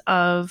edges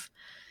of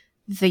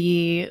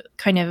the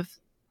kind of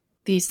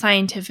the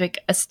scientific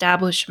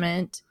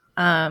establishment.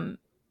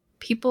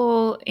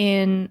 People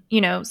in,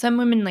 some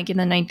women like in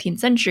the 19th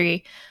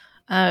century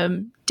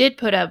did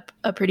put up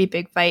a pretty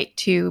big fight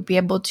to be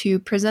able to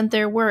present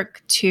their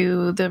work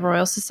to the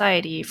Royal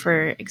Society,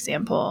 for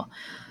example.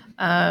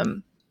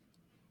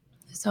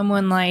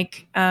 Someone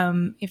like,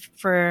 if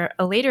for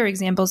a later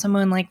example,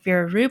 someone like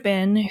Vera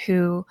Rubin,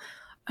 who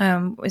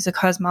is a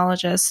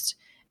cosmologist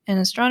and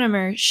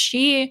astronomer,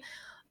 she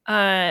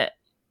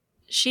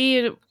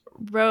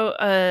wrote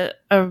a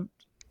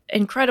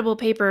incredible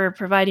paper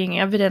providing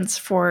evidence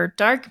for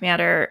dark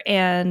matter,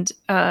 and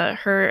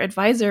her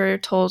advisor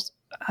told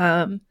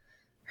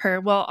her,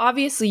 well,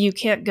 obviously you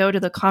can't go to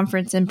the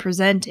conference and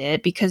present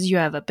it because you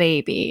have a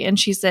baby. And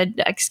she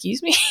said,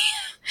 excuse me?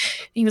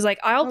 He was like,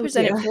 I'll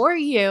present it for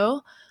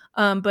you,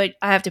 but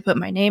I have to put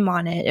my name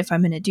on it if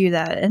I'm going to do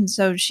that. And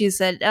so she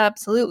said,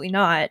 absolutely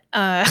not,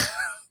 and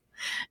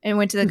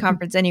went to the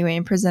conference anyway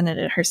and presented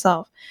it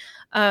herself.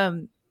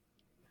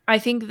 I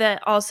think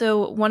that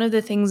also one of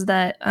the things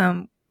that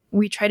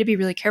we try to be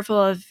really careful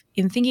of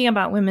in thinking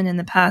about women in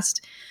the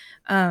past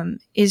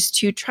is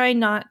to try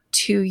not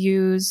to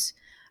use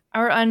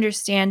our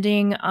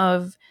understanding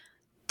of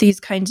these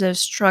kinds of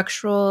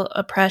structural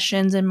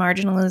oppressions and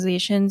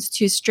marginalizations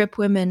to strip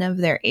women of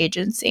their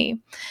agency.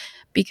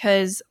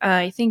 Because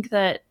I think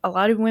that a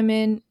lot of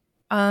women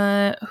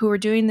who were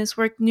doing this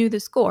work knew the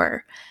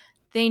score.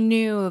 They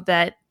knew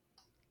that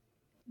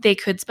they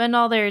could spend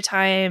all their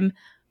time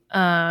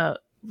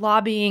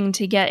lobbying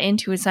to get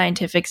into a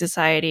scientific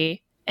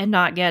society and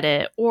not get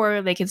it,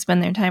 or they could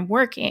spend their time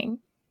working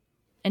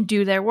and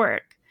do their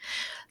work.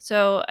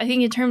 So I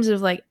think in terms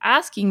of like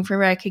asking for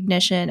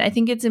recognition, I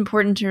think it's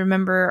important to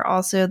remember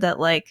also that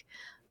like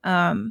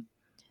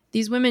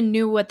these women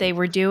knew what they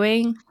were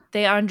doing,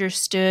 they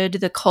understood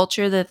the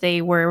culture that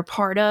they were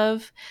part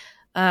of.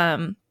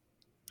 And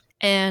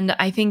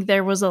I think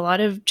there was a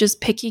lot of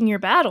just picking your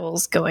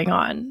battles going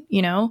on,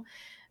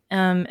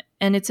 and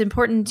it's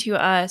important to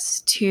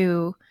us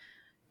to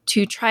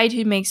try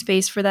to make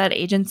space for that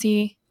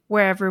agency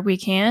wherever we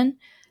can,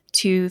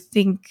 to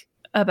think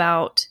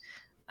about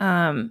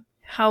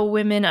how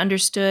women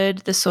understood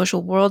the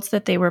social worlds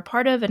that they were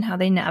part of and how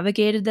they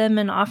navigated them,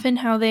 and often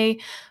how they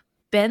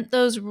bent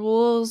those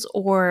rules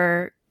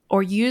or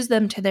used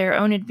them to their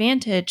own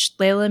advantage.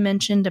 Layla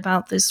mentioned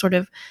about this sort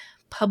of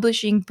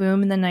publishing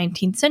boom in the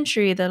 19th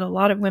century that a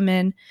lot of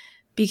women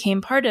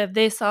became part of.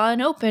 They saw an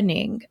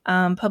opening.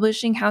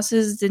 Publishing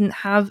houses didn't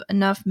have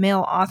enough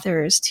male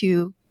authors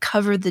to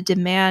cover the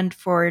demand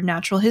for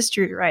natural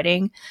history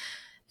writing.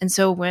 And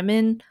so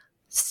women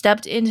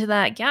stepped into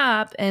that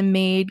gap and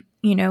made,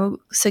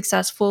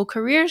 successful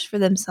careers for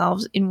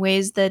themselves in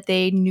ways that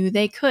they knew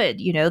they could,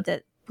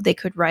 that they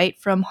could write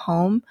from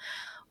home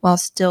while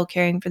still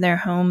caring for their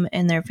home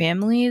and their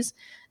families.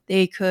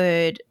 They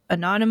could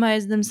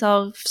anonymize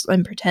themselves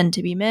and pretend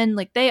to be men.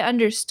 Like, they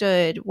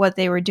understood what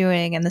they were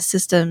doing and the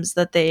systems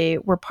that they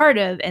were part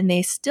of, and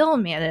they still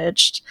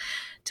managed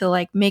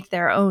to make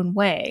their own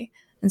way.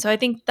 And so I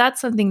think that's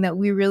something that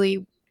we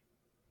really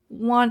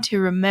want to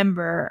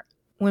remember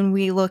when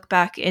we look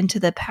back into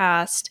the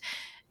past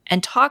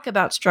and talk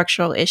about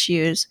structural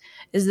issues,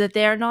 is that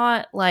they are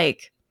not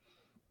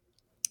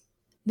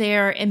they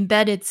are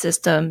embedded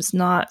systems,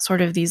 not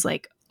sort of these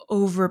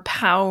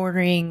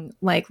overpowering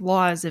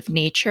laws of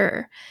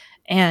nature.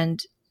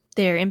 And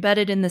they're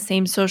embedded in the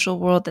same social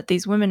world that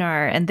these women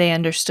are, and they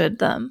understood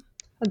them.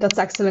 That's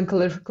excellent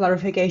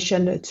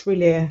clarification. It's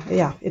really,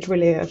 it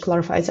really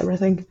clarifies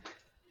everything.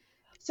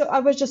 So I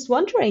was just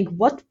wondering,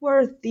 what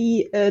were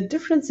the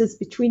differences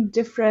between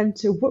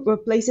different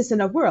places in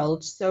the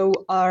world? So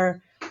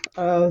are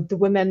the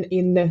women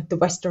in the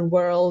Western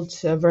world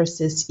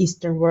versus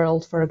Eastern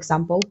world, for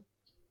example?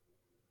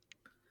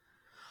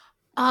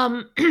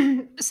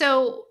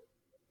 So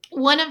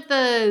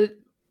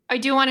I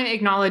do want to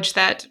acknowledge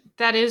that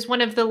is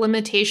one of the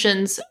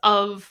limitations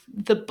of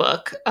the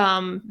book,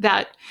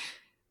 that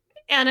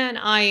Anna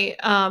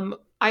and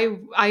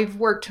I've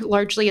worked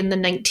largely in the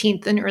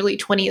 19th and early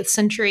 20th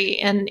century,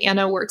 and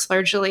Anna works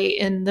largely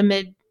in the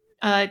mid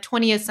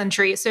 20th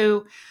century,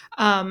 so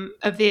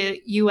of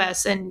the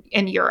US and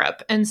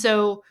Europe. And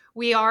so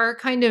we are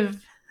kind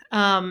of,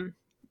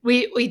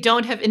 we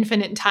don't have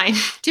infinite time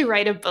to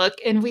write a book,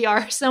 and we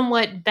are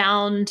somewhat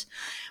bound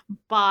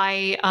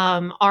by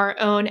our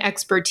own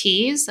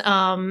expertise.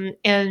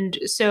 And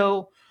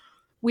so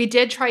we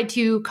did try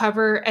to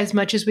cover as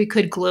much as we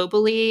could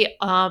globally,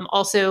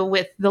 also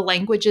with the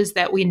languages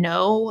that we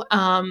know.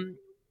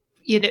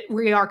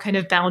 We are kind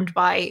of bound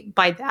by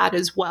that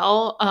as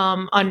well,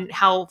 on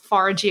how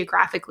far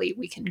geographically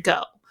we can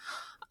go.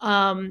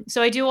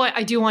 So I do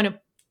want to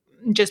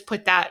just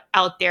put that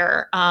out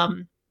there,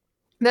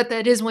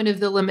 that is one of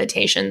the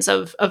limitations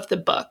of the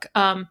book.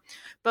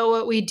 But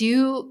what we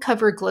do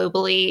cover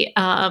globally,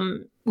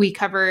 we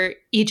cover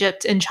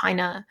Egypt and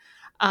China.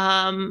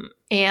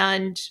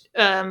 And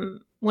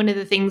one of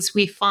the things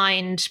we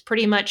find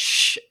pretty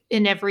much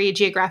in every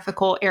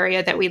geographical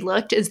area that we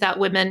looked is that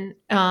women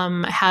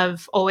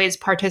have always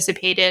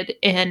participated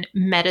in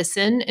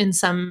medicine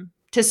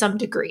to some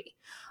degree.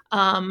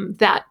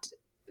 That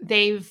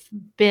they've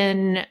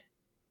been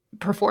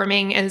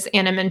performing, as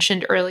Anna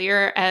mentioned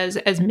earlier,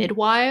 as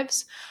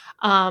midwives.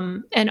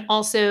 And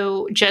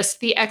also just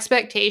the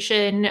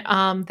expectation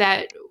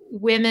that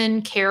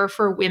women care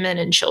for women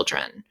and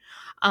children.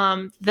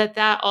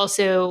 That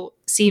also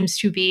seems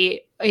to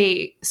be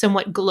a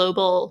somewhat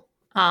global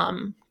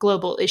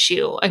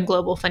issue and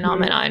global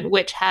phenomenon,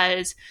 which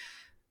has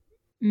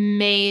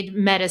made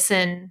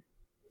medicine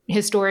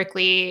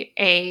historically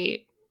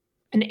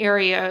an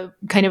area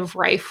kind of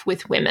rife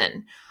with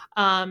women.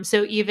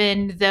 So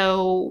even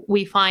though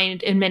we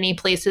find in many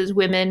places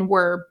women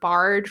were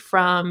barred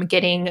from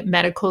getting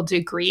medical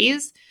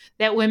degrees,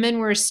 that women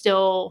were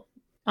still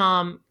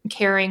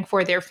caring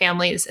for their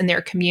families and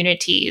their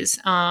communities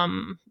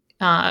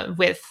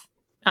with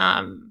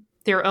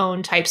their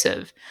own types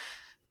of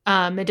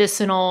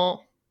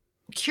medicinal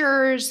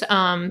cures,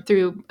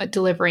 through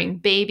delivering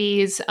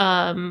babies,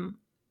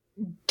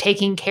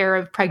 taking care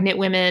of pregnant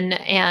women,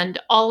 and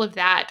all of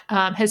that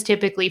has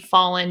typically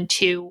fallen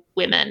to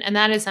women. And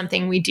that is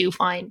something we do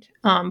find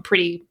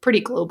pretty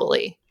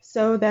globally.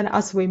 So then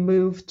as we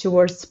move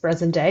towards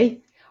present day,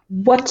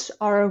 what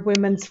are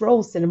women's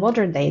roles in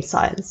modern day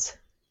science?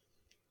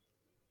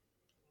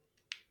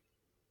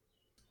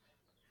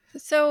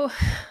 So,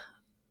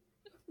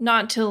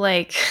 not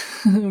to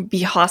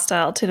be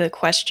hostile to the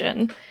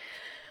question,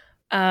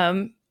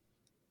 I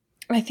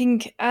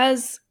think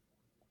as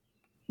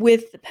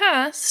with the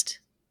past,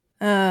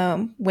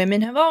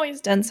 women have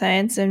always done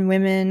science, and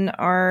women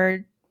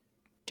are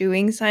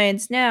doing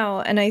science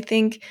now. And I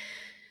think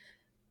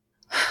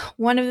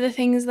one of the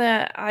things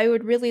that I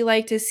would really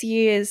like to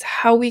see is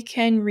how we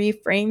can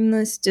reframe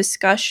this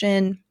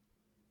discussion,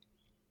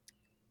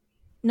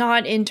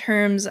 not in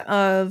terms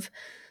of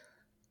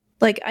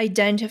like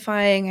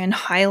identifying and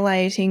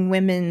highlighting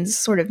women's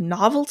sort of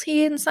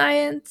novelty in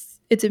science.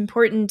 It's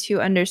important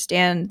to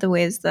understand the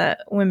ways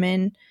that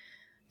women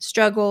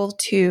struggle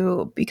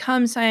to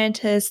become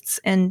scientists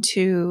and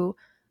to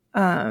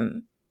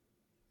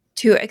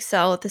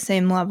excel at the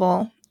same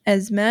level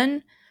as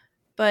men.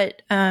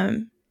 But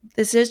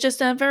this is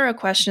just never a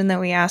question that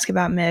we ask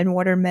about men.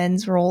 What are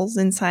men's roles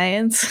in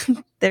science?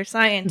 They're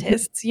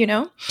scientists, you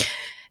know?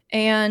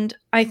 And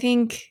I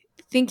think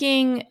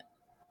thinking,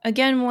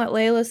 again, what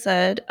Layla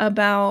said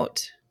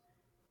about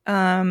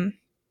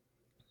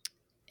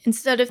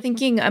instead of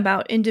thinking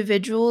about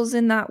individuals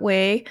in that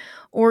way,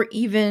 or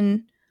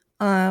even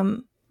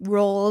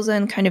roles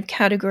and kind of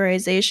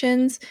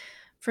categorizations,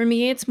 for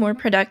me, it's more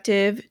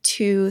productive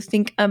to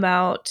think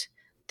about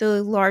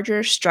the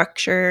larger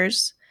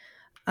structures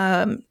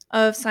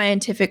of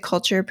scientific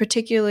culture,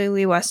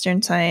 particularly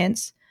Western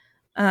science,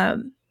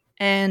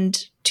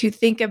 and to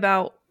think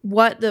about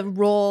what the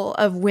role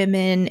of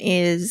women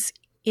is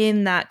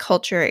in that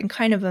culture in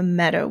kind of a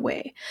meta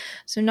way.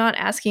 So not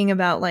asking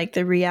about like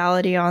the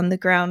reality on the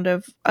ground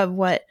of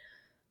what,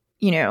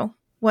 you know,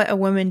 what a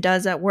woman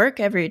does at work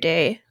every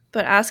day,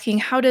 but asking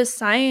how does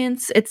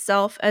science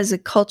itself as a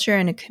culture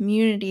and a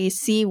community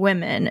see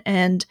women,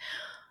 and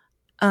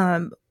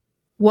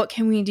what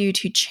can we do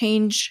to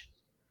change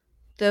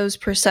those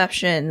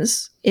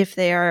perceptions if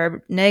they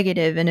are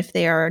negative, and if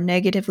they are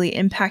negatively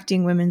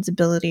impacting women's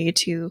ability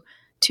to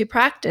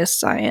practice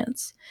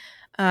science.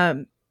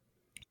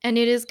 And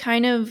it is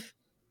kind of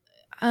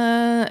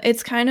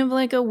it's kind of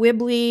like a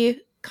wibbly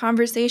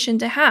conversation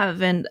to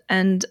have,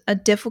 and a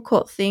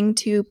difficult thing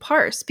to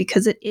parse,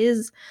 because it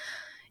is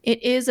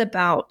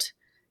about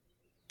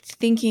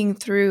thinking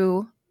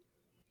through,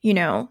 you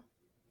know,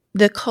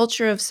 the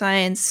culture of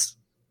science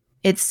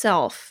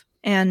itself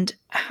and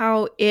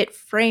how it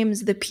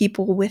frames the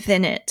people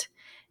within it,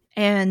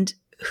 and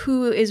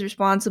who is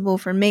responsible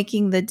for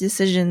making the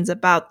decisions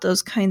about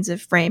those kinds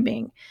of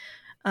framing.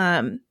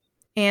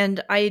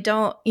 And I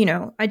don't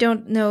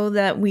know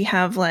that we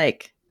have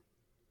like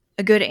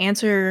a good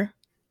answer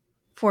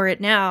for it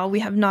now. We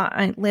have not.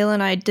 Layla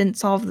and I didn't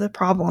solve the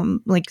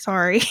problem. Like,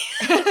 sorry.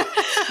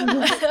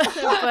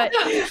 But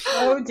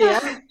oh dear.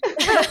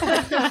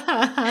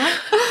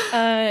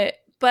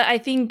 But I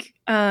think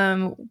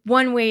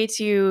one way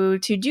to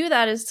do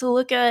that is to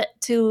look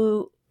at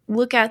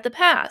the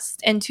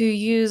past, and to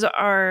use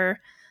our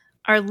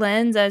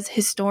lens as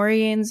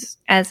historians,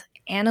 as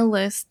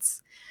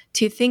analysts,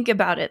 to think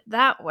about it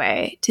that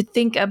way, to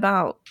think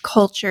about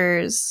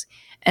cultures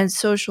and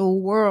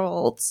social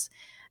worlds,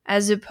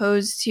 as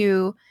opposed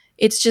to,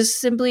 it's just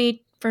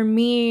simply, for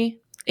me,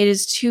 it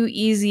is too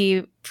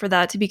easy for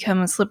that to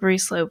become a slippery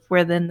slope,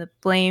 where then the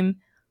blame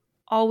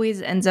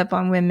always ends up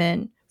on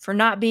women for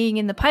not being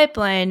in the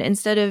pipeline,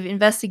 instead of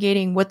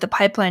investigating what the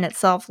pipeline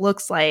itself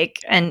looks like,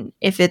 and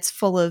if it's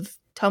full of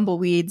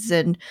tumbleweeds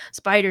and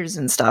spiders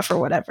and stuff or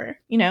whatever.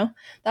 You know,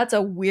 that's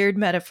a weird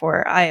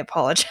metaphor. I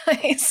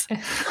apologize.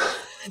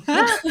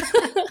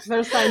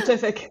 Very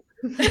scientific.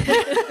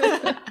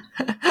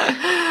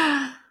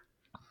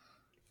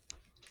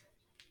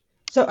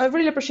 So I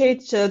really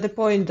appreciate the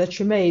point that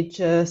you made.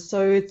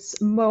 So it's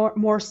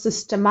more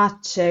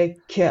systematic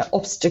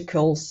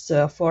obstacles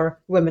for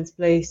women's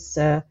place,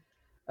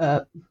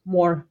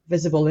 more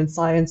visible in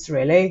science,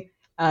 really.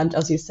 And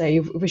as you say,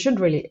 we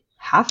shouldn't really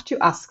have to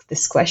ask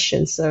this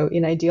question. So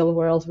in ideal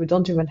world, we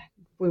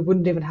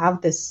wouldn't even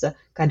have this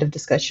kind of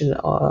discussion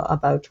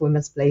about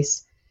women's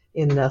place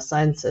in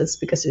sciences,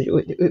 because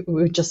it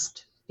would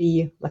just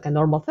be like a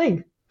normal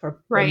thing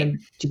for women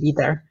to be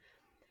there.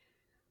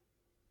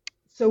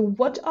 So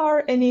what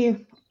are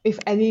any, if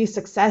any,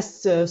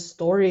 success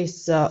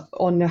stories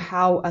on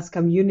how as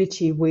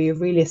community we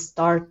really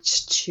start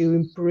to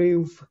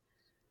improve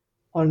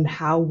on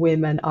how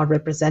women are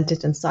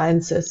represented in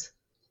sciences?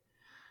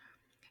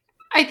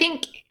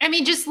 I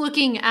mean, just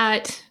looking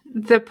at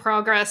the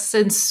progress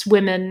since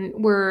women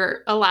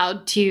were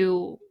allowed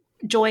to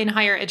join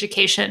higher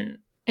education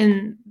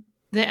in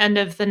the end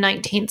of the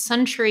 19th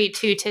century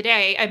to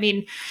today, I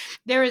mean,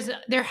 there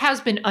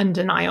has been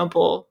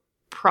undeniable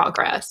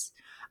progress.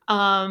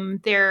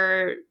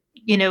 It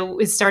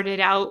started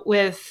out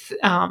with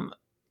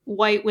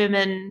white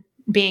women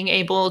being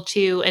able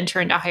to enter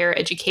into higher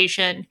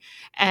education,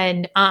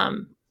 and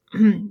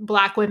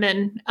Black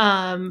women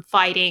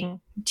fighting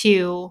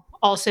to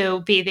also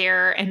be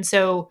there. And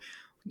so,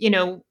 you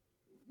know,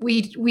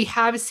 we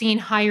have seen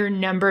higher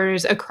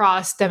numbers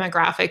across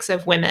demographics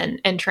of women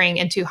entering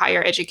into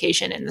higher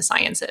education in the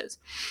sciences.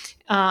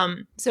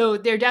 So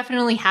there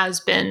definitely has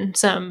been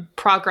some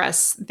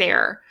progress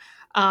there.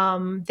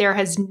 There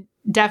has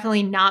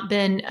definitely not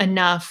been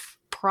enough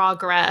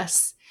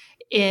progress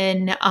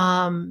in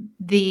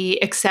the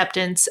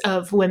acceptance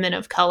of women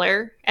of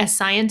color as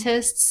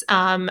scientists.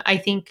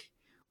 I think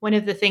one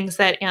of the things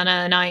that Anna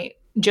and I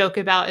joke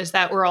about is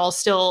that we're all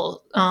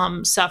still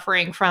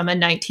suffering from a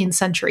 19th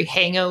century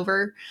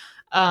hangover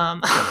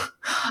about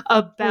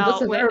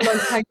that's a very long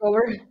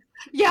hangover.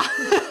 Yeah.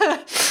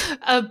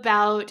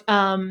 about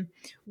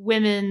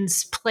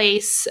women's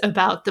place,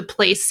 about the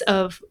place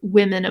of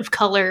women of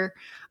color,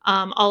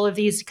 all of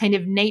these kind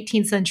of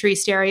 19th century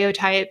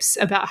stereotypes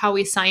about how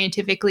we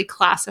scientifically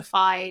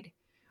classified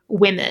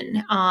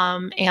women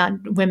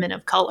and women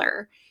of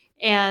color.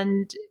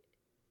 And,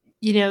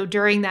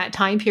 during that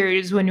time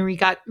period is when we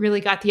really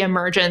got the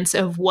emergence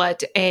of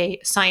what a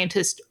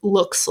scientist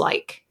looks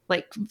like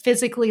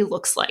physically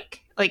looks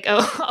like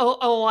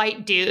a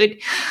white dude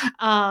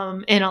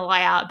in a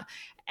lab.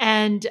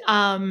 And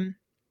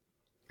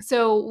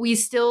so we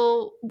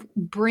still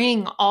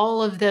bring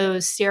all of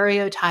those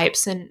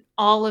stereotypes and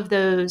all of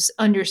those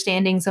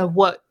understandings of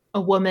what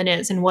a woman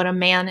is and what a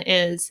man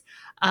is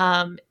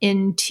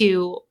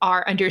into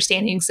our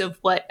understandings of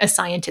what a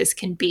scientist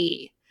can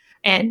be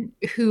and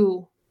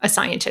who a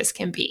scientist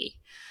can be.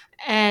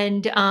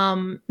 And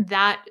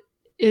that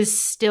is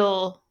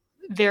still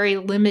very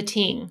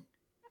limiting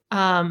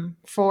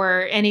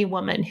for any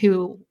woman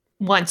who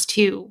wants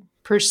to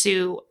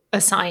pursue a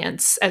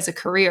science as a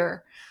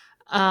career.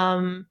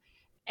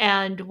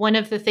 And one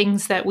of the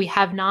things that we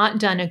have not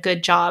done a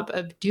good job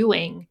of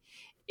doing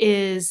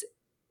is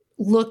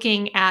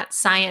looking at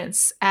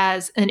science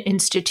as an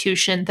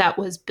institution that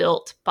was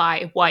built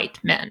by white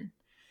men.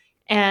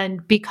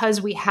 And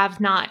because we have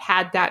not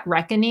had that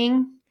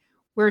reckoning,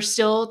 we're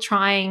still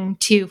trying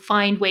to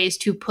find ways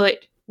to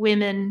put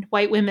women,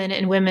 white women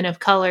and women of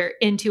color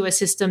into a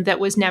system that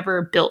was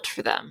never built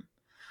for them.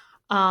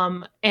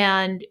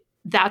 And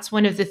that's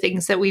one of the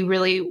things that we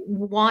really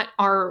want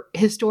our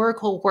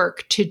historical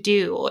work to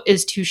do,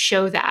 is to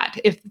show that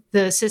if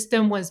the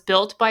system was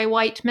built by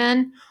white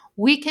men,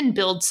 we can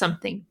build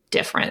something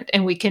different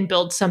and we can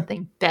build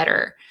something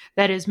better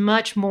that is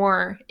much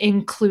more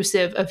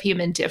inclusive of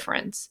human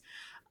difference.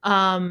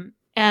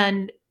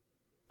 And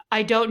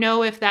I don't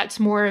know if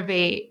that's more of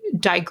a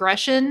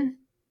digression,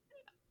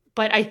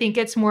 but I think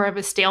it's more of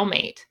a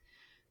stalemate,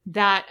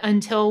 that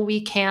until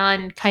we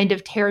can kind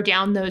of tear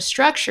down those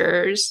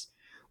structures,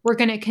 we're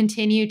going to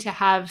continue to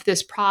have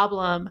this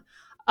problem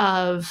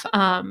of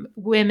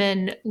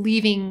women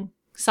leaving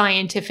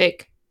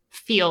scientific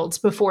fields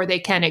before they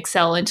can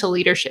excel into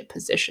leadership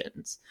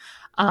positions.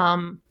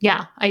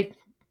 I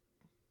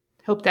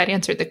hope that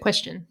answered the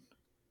question.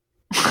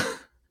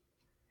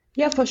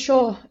 Yeah, for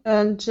sure.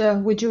 And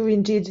we do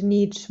indeed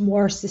need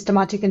more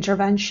systematic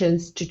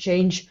interventions to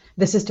change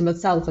the system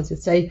itself, as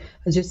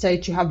you say,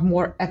 to have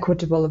more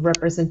equitable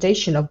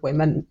representation of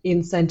women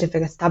in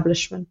scientific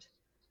establishment.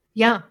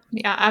 Yeah,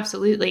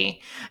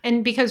 absolutely.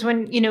 And because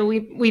when,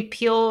 we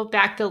peel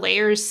back the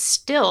layers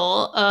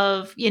still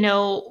of,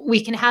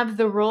 we can have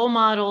the role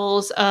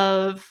models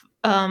of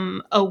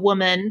a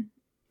woman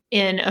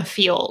in a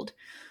field,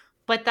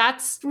 but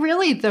that's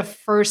really the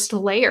first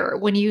layer.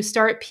 When you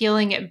start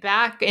peeling it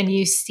back and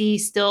you see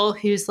still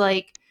who's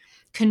like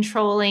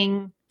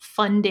controlling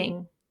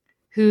funding,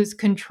 who's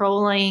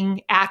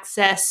controlling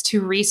access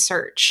to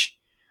research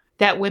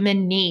that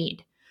women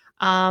need,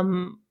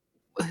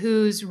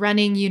 who's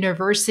running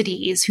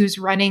universities, who's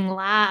running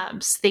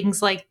labs,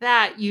 things like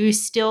that, you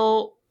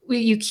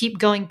keep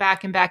going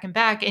back and back and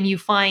back, and you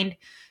find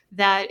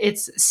that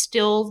it's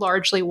still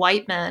largely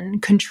white men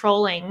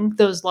controlling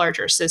those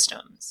larger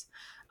systems.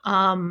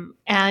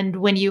 And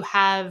when you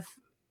have,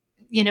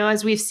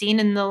 as we've seen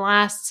in the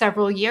last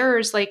several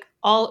years,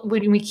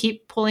 when we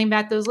keep pulling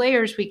back those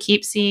layers, we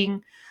keep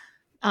seeing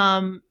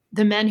the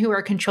men who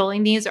are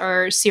controlling these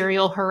are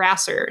serial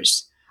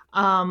harassers,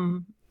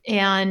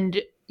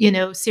 and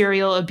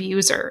serial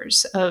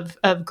abusers of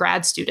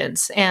grad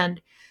students.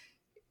 And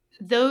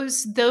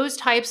those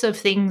types of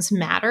things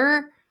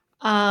matter.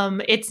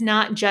 It's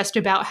not just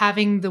about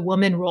having the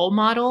woman role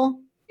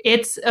model.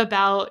 It's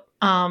about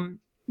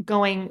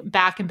going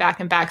back and back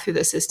and back through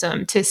the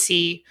system to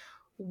see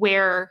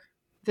where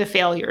the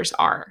failures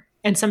are.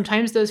 And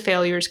sometimes those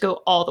failures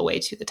go all the way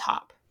to the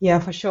top. Yeah,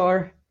 for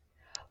sure.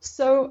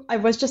 So I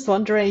was just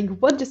wondering,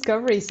 what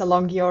discoveries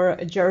along your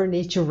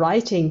journey to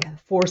writing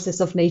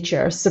Forces of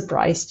Nature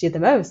surprised you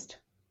the most?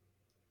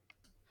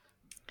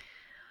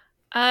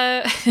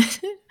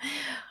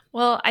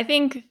 Well, I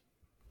think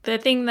there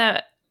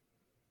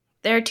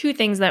are two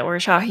things that were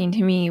shocking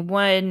to me.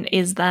 One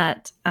is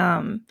that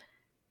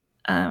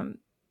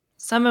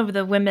some of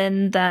the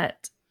women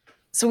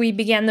so we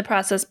began the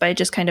process by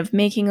just kind of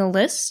making a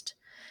list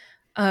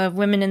of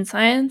women in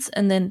science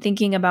and then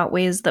thinking about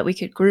ways that we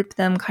could group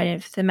them kind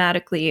of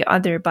thematically,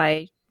 either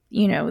by,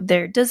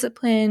 their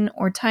discipline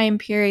or time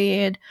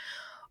period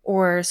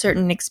or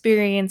certain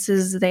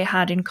experiences they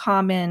had in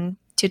common,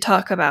 to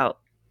talk about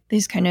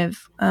these kind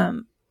of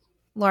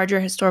larger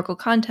historical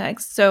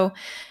contexts. So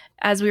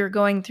as we were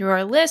going through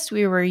our list,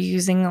 we were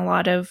using a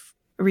lot of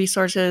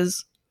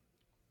resources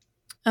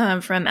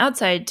from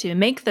outside to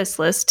make this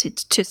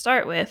list to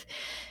start with.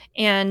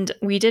 And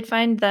we did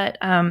find that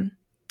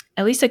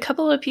at least a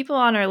couple of people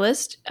on our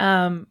list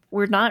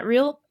were not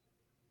real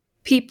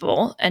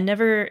people and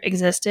never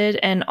existed,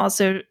 and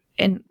also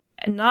and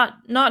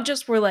not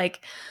just were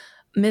like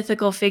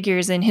mythical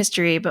figures in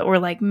history, but were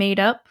like made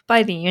up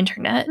by the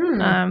internet.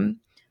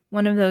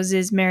 One of those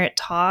is Merit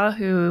Ta,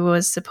 who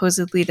was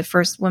supposedly the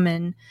first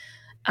woman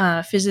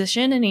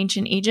physician in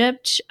ancient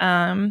Egypt.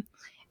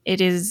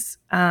 It is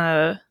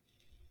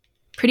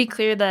pretty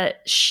clear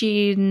that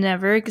she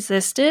never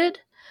existed.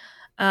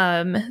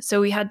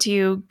 So we had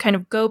to kind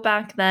of go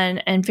back then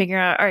and figure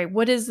out, all right,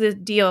 what is the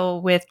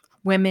deal with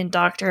women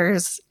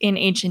doctors in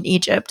ancient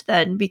Egypt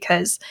then?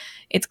 Because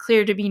it's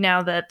clear to me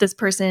now that this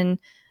person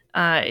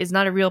is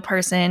not a real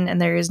person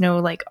and there is no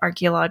like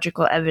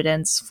archaeological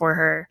evidence for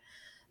her.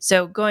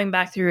 So going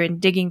back through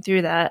and digging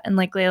through that, and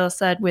like Layla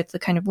said, with the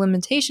kind of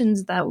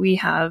limitations that we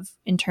have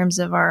in terms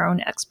of our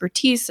own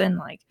expertise, and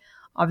like,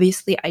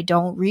 obviously I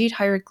don't read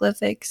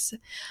hieroglyphics.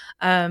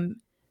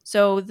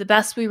 So the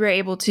best we were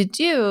able to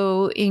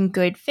do in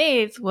good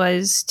faith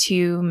was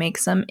to make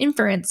some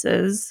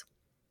inferences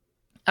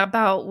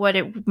about what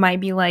it might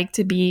be like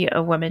to be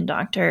a woman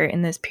doctor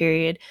in this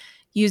period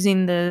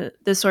using the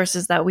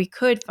sources that we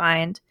could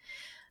find.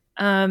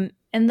 And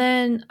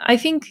then I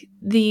think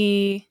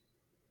the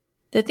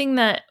thing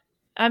that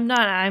I'm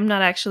not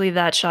actually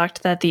that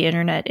shocked that the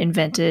internet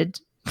invented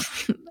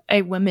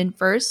a women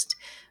first,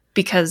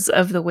 because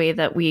of the way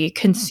that we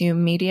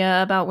consume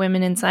media about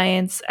women in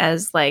science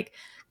as like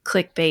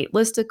clickbait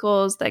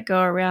listicles that go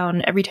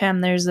around every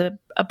time there's a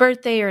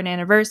birthday or an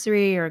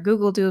anniversary or a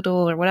Google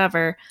Doodle or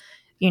whatever.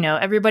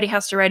 Everybody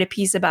has to write a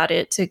piece about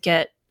it to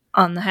get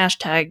on the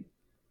hashtag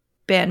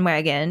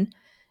bandwagon.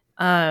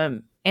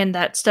 And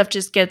that stuff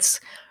just gets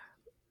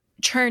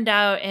churned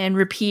out and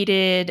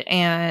repeated,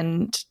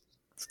 and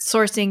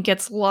sourcing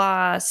gets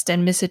lost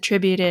and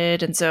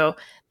misattributed. And so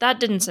that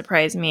didn't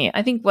surprise me.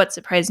 I think what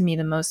surprised me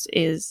the most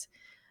is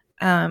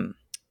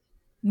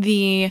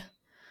the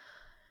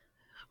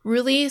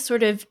really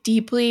sort of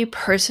deeply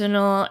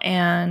personal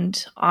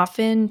and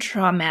often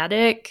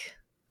traumatic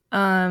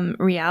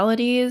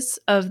realities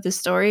of the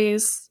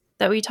stories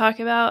that we talk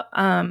about.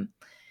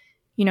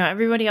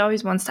 Everybody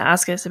always wants to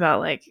ask us about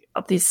like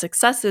all these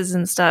successes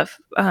and stuff.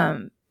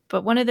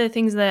 But one of the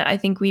things that I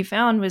think we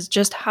found was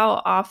just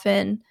how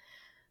often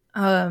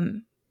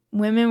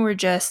women were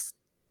just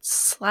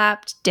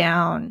slapped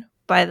down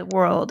by the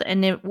world.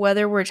 And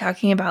whether we're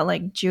talking about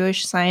like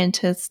Jewish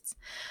scientists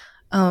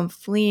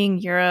fleeing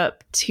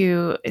Europe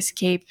to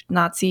escape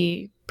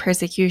Nazi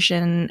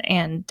persecution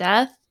and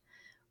death,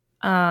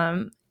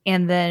 and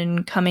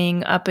then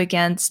coming up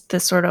against the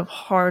sort of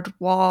hard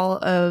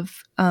wall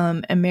of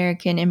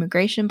American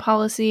immigration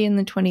policy in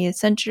the 20th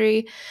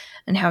century,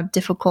 and how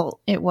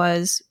difficult it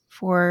was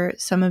for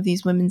some of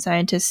these women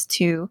scientists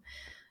to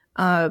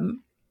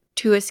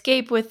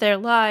escape with their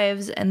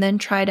lives and then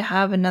try to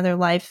have another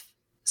life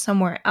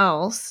somewhere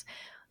else,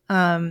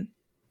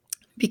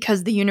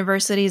 because the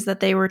universities that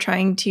they were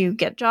trying to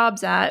get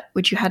jobs at,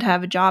 which you had to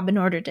have a job in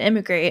order to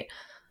immigrate,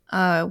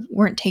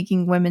 weren't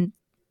taking women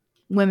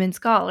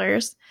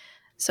scholars.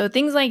 So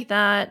things like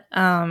that.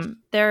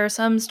 There are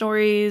some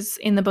stories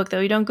in the book that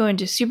we don't go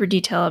into super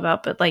detail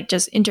about, but like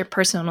just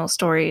interpersonal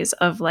stories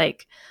of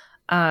like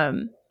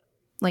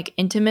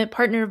intimate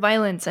partner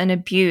violence and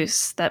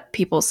abuse that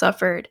people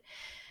suffered.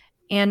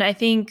 And I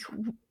think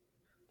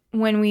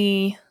when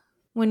we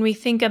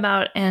think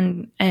about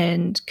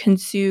and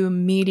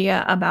consume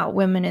media about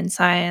women in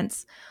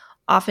science,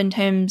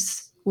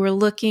 oftentimes we're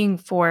looking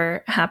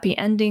for happy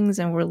endings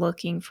and we're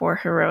looking for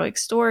heroic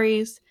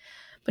stories.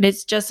 But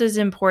it's just as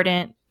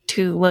important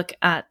to look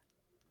at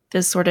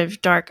this sort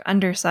of dark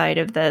underside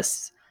of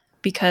this,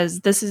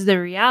 because this is the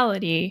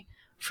reality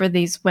for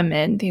these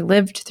women. They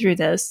lived through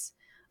this.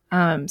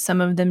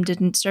 Some of them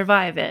didn't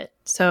survive it.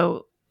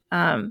 So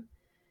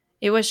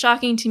it was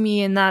shocking to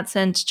me in that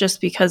sense,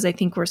 just because I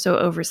think we're so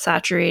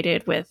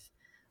oversaturated with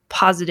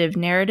positive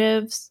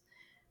narratives.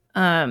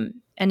 And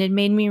it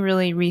made me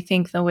really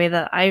rethink the way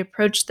that I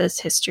approach this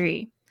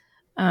history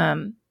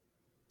in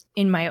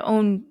my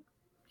own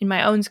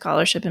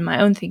scholarship, in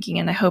my own thinking.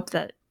 And I hope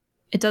that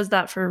it does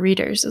that for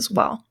readers as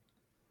well.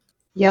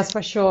 Yes,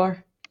 for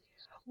sure.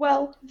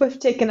 Well, we've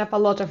taken up a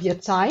lot of your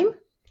time.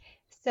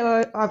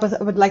 So I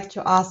would like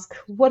to ask,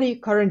 what are you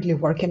currently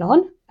working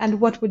on, and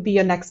what would be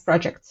your next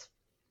project?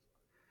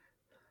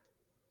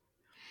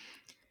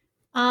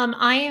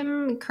 I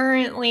am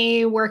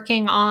currently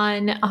working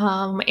on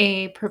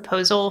a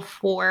proposal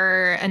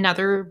for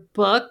another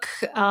book.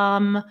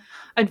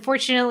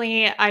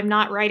 Unfortunately, I'm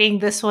not writing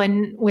this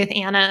one with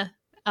Anna.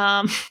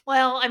 I'm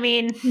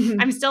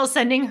still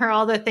sending her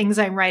all the things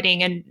I'm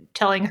writing and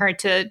telling her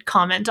to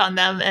comment on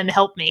them and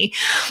help me.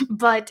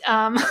 But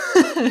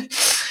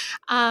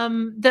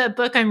the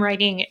book I'm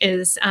writing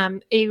is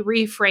a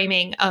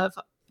reframing of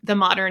the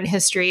modern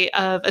history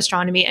of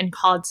astronomy and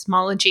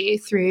cosmology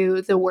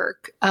through the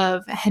work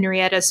of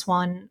Henrietta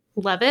Swan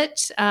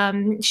Leavitt.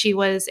 She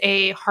was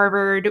a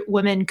Harvard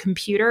woman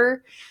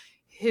computer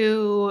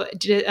who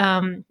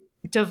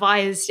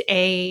devised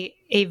a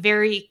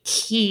very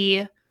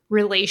key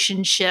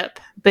relationship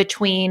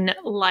between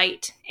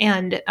light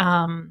and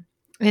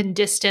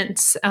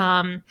distance.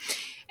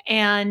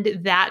 And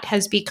that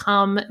has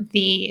become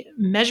the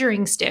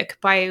measuring stick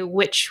by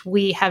which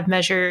we have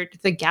measured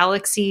the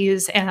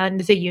galaxies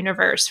and the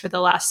universe for the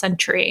last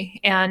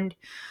century. And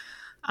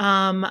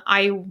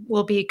I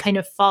will be kind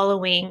of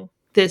following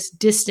this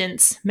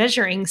distance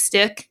measuring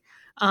stick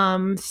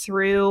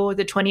through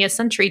the 20th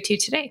century to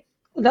today.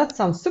 That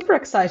sounds super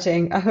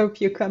exciting. I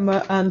hope you come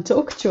and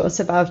talk to us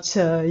about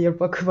your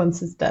book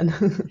once it's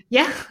done.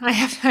 Yeah, I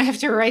have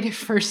to write it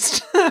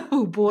first.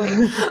 Oh boy.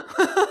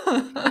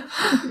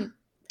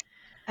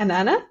 And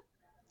Anna?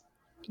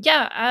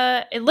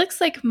 Yeah, it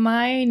looks like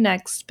my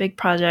next big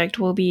project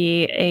will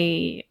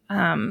be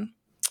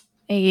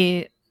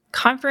a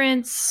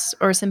conference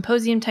or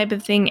symposium type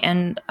of thing,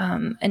 and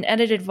an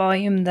edited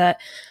volume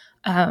that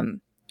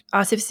Asif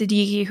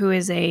Siddiqui, who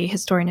is a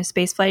historian of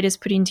spaceflight, is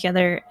putting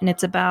together, and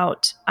it's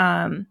about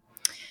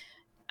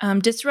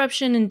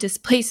disruption and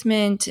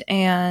displacement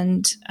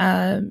and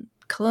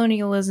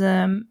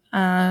colonialism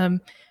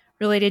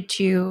related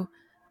to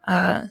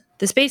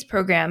the space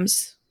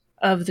programs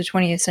of the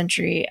 20th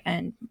century.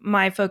 And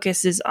my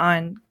focus is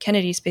on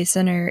Kennedy Space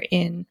Center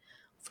in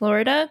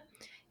Florida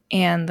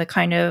and the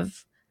kind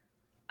of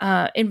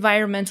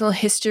environmental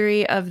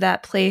history of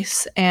that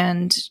place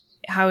and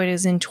how it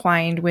is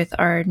entwined with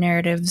our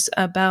narratives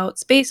about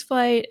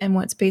spaceflight and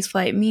what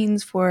spaceflight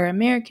means for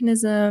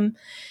Americanism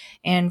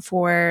and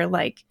for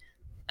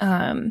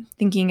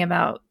thinking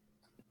about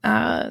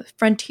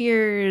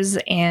frontiers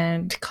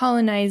and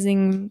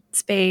colonizing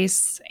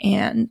space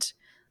and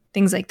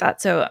things like that.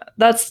 So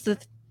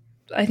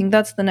I think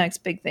that's the next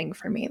big thing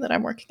for me that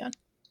I'm working on.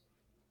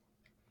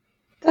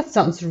 That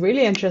sounds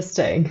really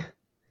interesting.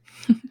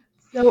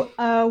 So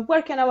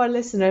where can our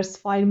listeners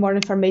find more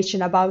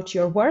information about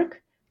your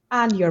work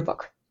and your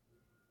book?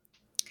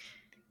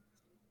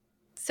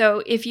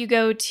 So if you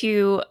go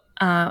to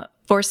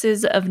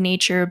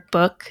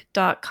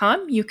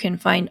forcesofnaturebook.com, you can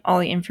find all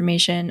the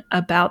information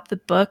about the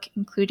book,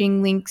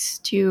 including links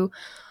to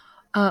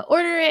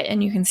order it,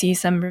 and you can see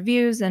some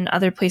reviews and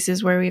other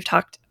places where we've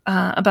talked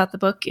about the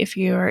book if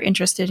you are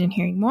interested in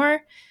hearing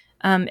more.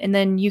 And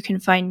then you can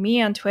find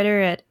me on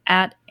Twitter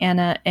at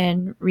Anna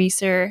N.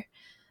 Reeser,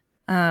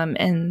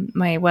 and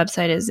my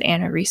website is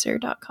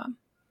annareeser.com.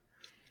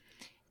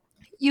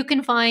 You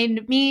can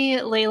find me,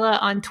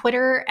 Layla, on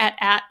Twitter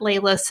at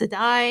Layla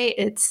Sedai.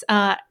 It's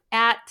at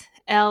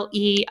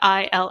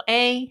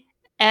LeilaSedai.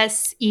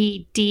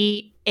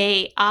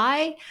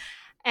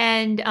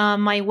 And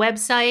my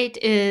website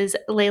is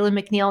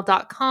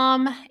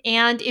laylamcneil.com.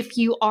 And if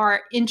you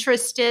are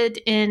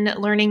interested in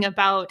learning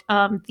about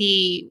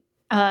the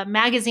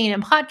magazine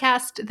and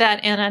podcast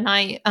that Anna and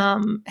I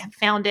have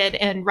founded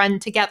and run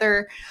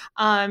together,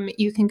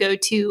 you can go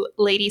to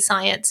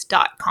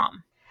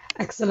ladyscience.com.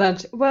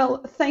 Excellent.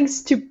 Well,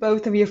 thanks to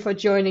both of you for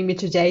joining me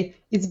today.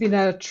 It's been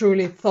a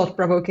truly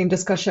thought-provoking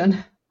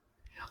discussion.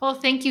 Well,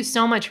 thank you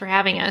so much for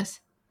having us.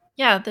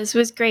 Yeah, this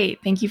was great.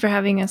 Thank you for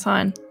having us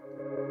on.